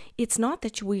anxiety. It's not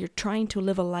that we are trying to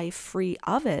live a life free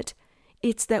of it.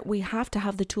 It's that we have to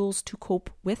have the tools to cope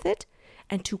with it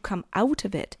and to come out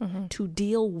of it, to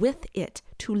deal with it,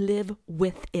 to live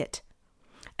with it.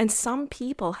 And some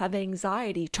people have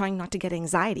anxiety trying not to get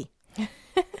anxiety.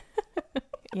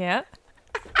 Yeah.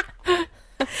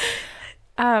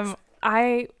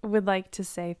 I would like to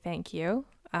say thank you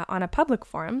on a public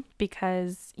forum,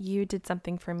 because you did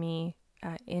something for me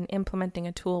in implementing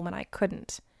a tool when I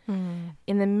couldn't.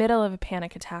 In the middle of a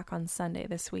panic attack on Sunday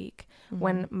this week,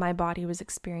 when my body was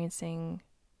experiencing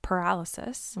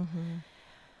paralysis,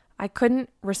 I couldn't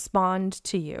respond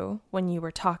to you when you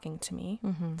were talking to me.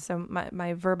 So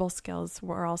my verbal skills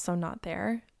were also not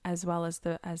there, as well as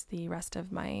the rest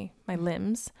of my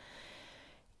limbs.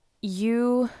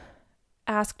 You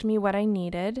asked me what I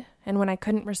needed, and when I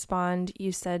couldn't respond,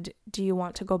 you said, "Do you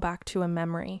want to go back to a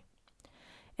memory?"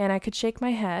 And I could shake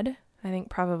my head, I think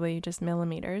probably just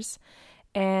millimeters.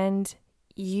 And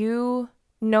you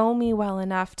know me well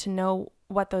enough to know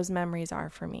what those memories are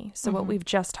for me. So what we've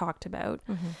just talked about,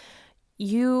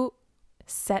 you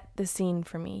set the scene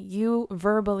for me. You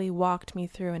verbally walked me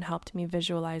through and helped me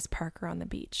visualize Parker on the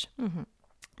beach,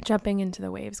 jumping into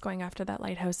the waves, going after that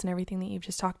lighthouse and everything that you've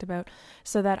just talked about,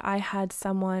 so that I had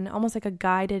someone, almost like a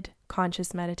guided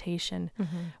conscious meditation,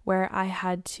 where I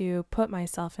had to put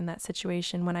myself in that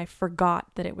situation when I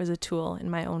forgot that it was a tool in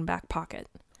my own back pocket.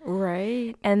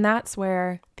 Right. And that's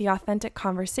where the authentic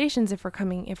conversations, if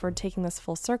we're taking this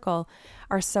full circle,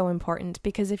 are so important.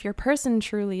 Because if your person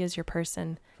truly is your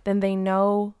person, then they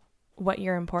know what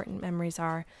your important memories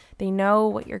are. They know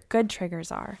what your good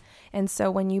triggers are. And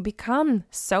so when you become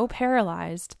so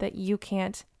paralyzed that you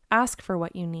can't ask for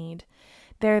what you need,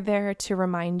 they're there to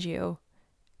remind you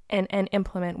and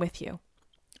implement with you.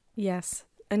 Yes.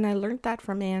 And I learned that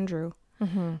from Andrew.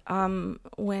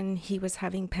 When he was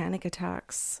having panic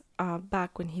attacks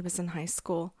back when he was in high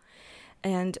school.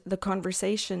 And the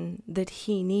conversation that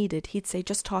he needed, he'd say,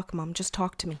 "Just talk, Mom, just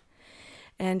talk to me."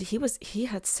 And he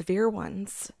had severe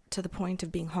ones to the point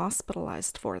of being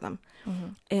hospitalized for them,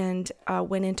 and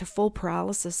went into full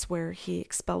paralysis where he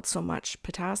expelled so much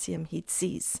potassium he'd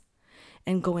seize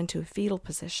and go into a fetal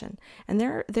position. And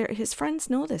his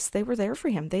friends know this. They were there for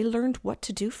him. They learned what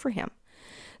to do for him.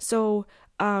 So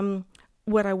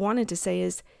what I wanted to say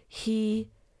is he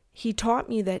taught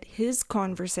me that his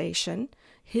conversation,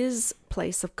 his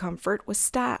place of comfort was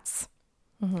stats.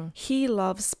 He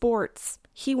loves sports.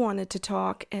 He wanted to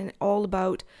talk and all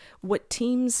about what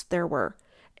teams there were.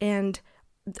 And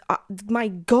my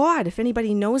God, if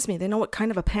anybody knows me, they know what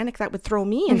kind of a panic that would throw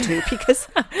me into, because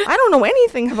I don't know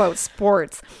anything about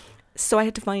sports. So I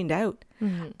had to find out.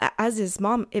 As his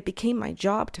mom, it became my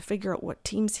job to figure out what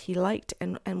teams he liked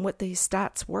and what these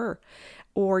stats were,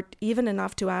 or even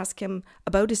enough to ask him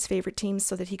about his favorite teams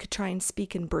so that he could try and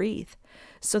speak and breathe,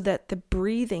 so that the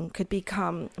breathing could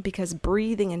become, because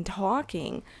breathing and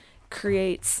talking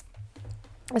creates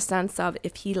a sense of,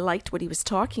 if he liked what he was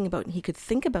talking about and he could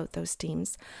think about those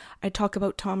teams. I talk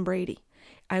about Tom Brady.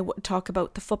 I would talk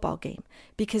about the football game,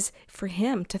 because for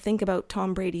him to think about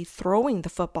Tom Brady throwing the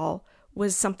football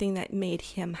was something that made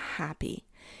him happy.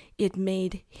 It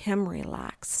made him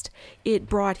relaxed. It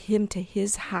brought him to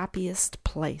his happiest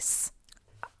place.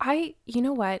 You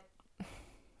know what?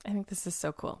 I think this is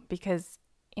so cool, because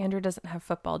Andrew doesn't have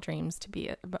football dreams to be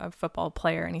a football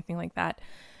player or anything like that.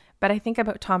 But I think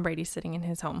about Tom Brady sitting in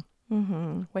his home,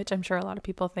 which I'm sure a lot of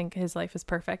people think his life is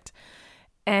perfect,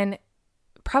 and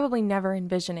probably never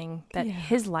envisioning that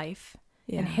his life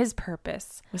and his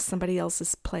purpose was somebody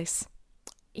else's place.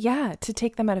 Yeah, to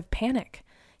take them out of panic.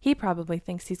 He probably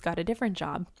thinks he's got a different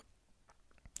job,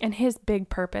 and his big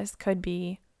purpose could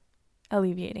be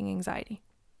alleviating anxiety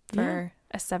for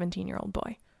a 17-year-old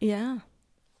boy. Yeah.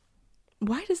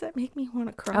 Why does that make me want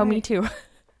to cry? Oh, me too.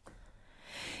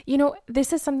 You know,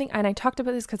 this is something, and I talked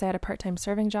about this because I had a part-time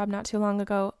serving job not too long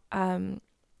ago. And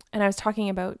I was talking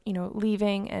about,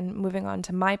 leaving and moving on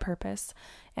to my purpose.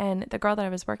 And the girl that I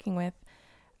was working with,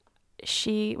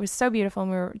 she was so beautiful,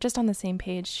 and we were just on the same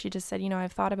page. She just said,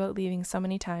 I've thought about leaving so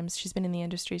many times. She's been in the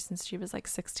industry since she was like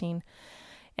 16.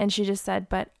 And she just said,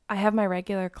 but I have my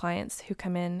regular clients who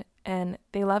come in and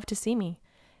they love to see me.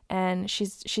 And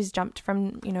she's jumped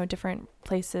from, different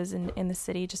places in the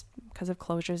city just because of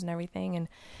closures and everything. And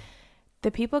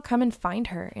the people come and find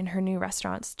her in her new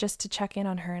restaurants just to check in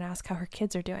on her and ask how her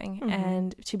kids are doing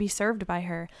and to be served by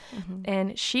her.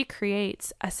 And she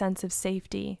creates a sense of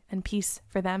safety and peace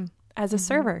for them as a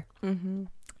server. And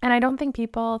I don't think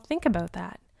people think about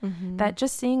that. That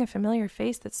just seeing a familiar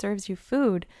face that serves you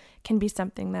food can be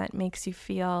something that makes you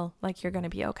feel like you're going to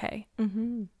be okay,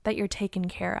 that you're taken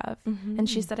care of. And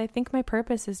she said, I think my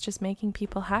purpose is just making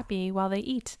people happy while they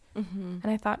eat. And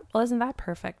I thought, well, isn't that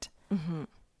perfect?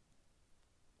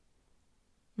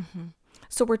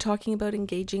 So we're talking about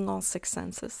engaging all 6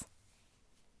 senses.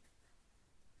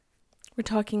 We're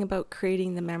talking about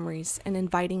creating the memories and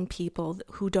inviting people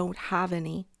who don't have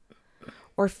any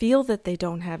or feel that they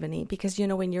don't have any. Because, you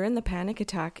know, when you're in the panic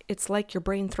attack, it's like your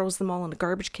brain throws them all in a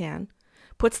garbage can,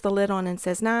 puts the lid on and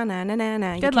says, nah.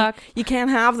 Good luck. You can't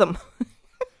have them.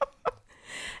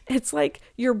 It's like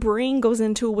your brain goes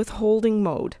into a withholding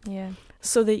mode. Yeah.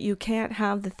 So that you can't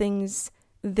have the things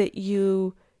that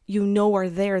you know are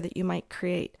there that you might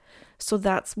create. So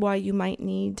that's why you might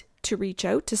need to reach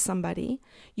out to somebody.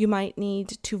 You might need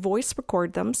to voice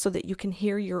record them so that you can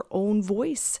hear your own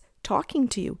voice talking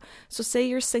to you. So say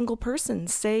you're a single person,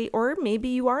 or maybe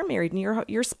you are married and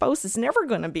your spouse is never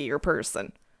going to be your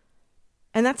person.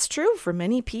 And that's true for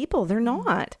many people. They're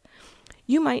not.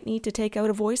 You might need to take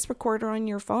out a voice recorder on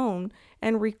your phone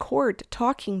and record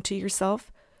talking to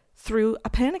yourself through a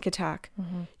panic attack.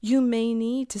 You may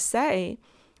need to say,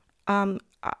 I'm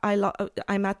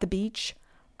at the beach.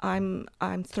 I'm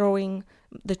throwing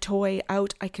the toy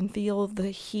out. I can feel the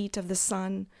heat of the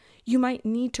sun. You might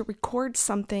need to record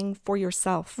something for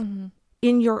yourself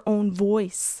in your own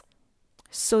voice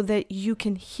so that you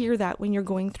can hear that when you're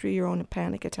going through your own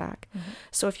panic attack.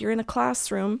 So if you're in a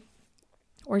classroom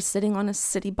or sitting on a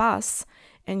city bus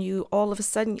and you all of a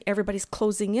sudden everybody's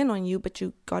closing in on you, but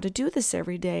you got to do this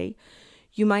every day,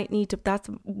 you might need to,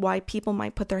 that's why people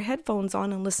might put their headphones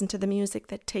on and listen to the music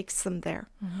that takes them there.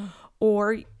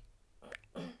 Or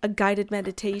a guided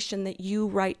meditation that you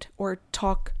write or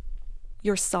talk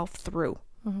yourself through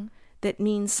that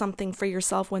means something for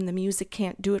yourself when the music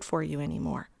can't do it for you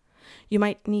anymore. You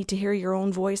might need to hear your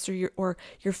own voice or your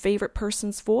favorite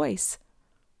person's voice.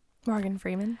 Morgan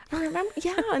Freeman. I remember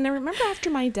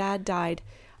after my dad died,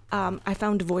 I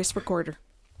found a voice recorder.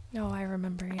 Oh, I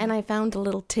remember. Yeah. And I found a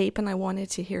little tape and I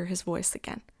wanted to hear his voice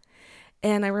again.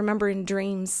 And I remember in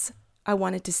dreams, I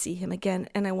wanted to see him again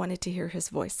and I wanted to hear his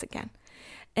voice again.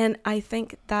 And I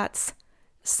think that's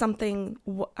something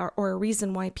or a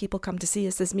reason why people come to see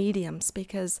us as mediums,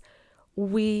 because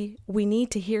we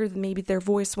need to hear maybe their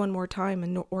voice one more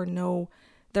time or know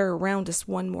they're around us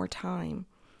one more time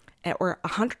or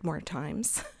 100 more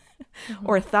times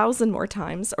or 1,000 more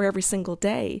times or every single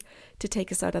day to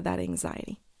take us out of that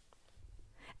anxiety.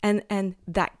 And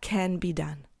that can be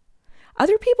done.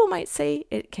 Other people might say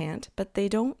it can't, but they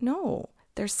don't know.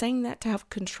 They're saying that to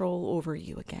have control over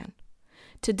you again,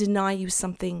 to deny you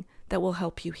something that will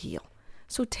help you heal.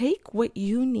 So take what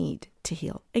you need to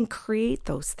heal and create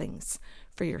those things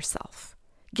for yourself.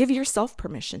 Give yourself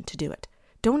permission to do it.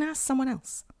 Don't ask someone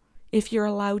else if you're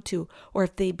allowed to or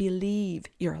if they believe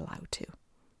you're allowed to.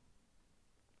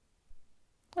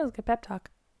 That was a good pep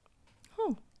talk.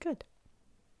 Oh, good.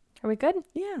 Are we good?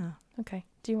 Yeah. Okay.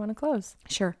 Do you want to close?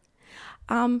 Sure.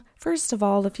 First of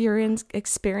all, if you're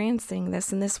experiencing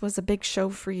this and this was a big show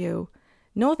for you,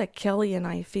 know that Kelly and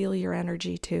I feel your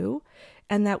energy too,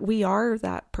 and that we are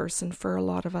that person for a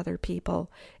lot of other people,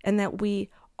 and that we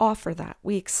offer that,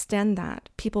 we extend that.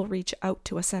 People reach out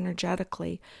to us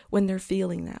energetically when they're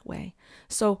feeling that way.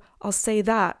 So I'll say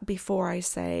that before I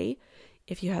say,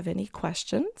 if you have any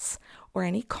questions or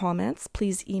any comments,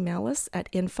 please email us at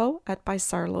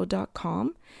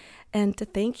info@bysarlo.com. And to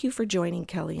thank you for joining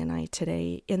Kelly and I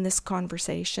today in this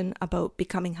conversation about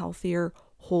becoming healthier,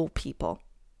 whole people.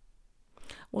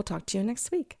 We'll talk to you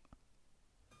next week.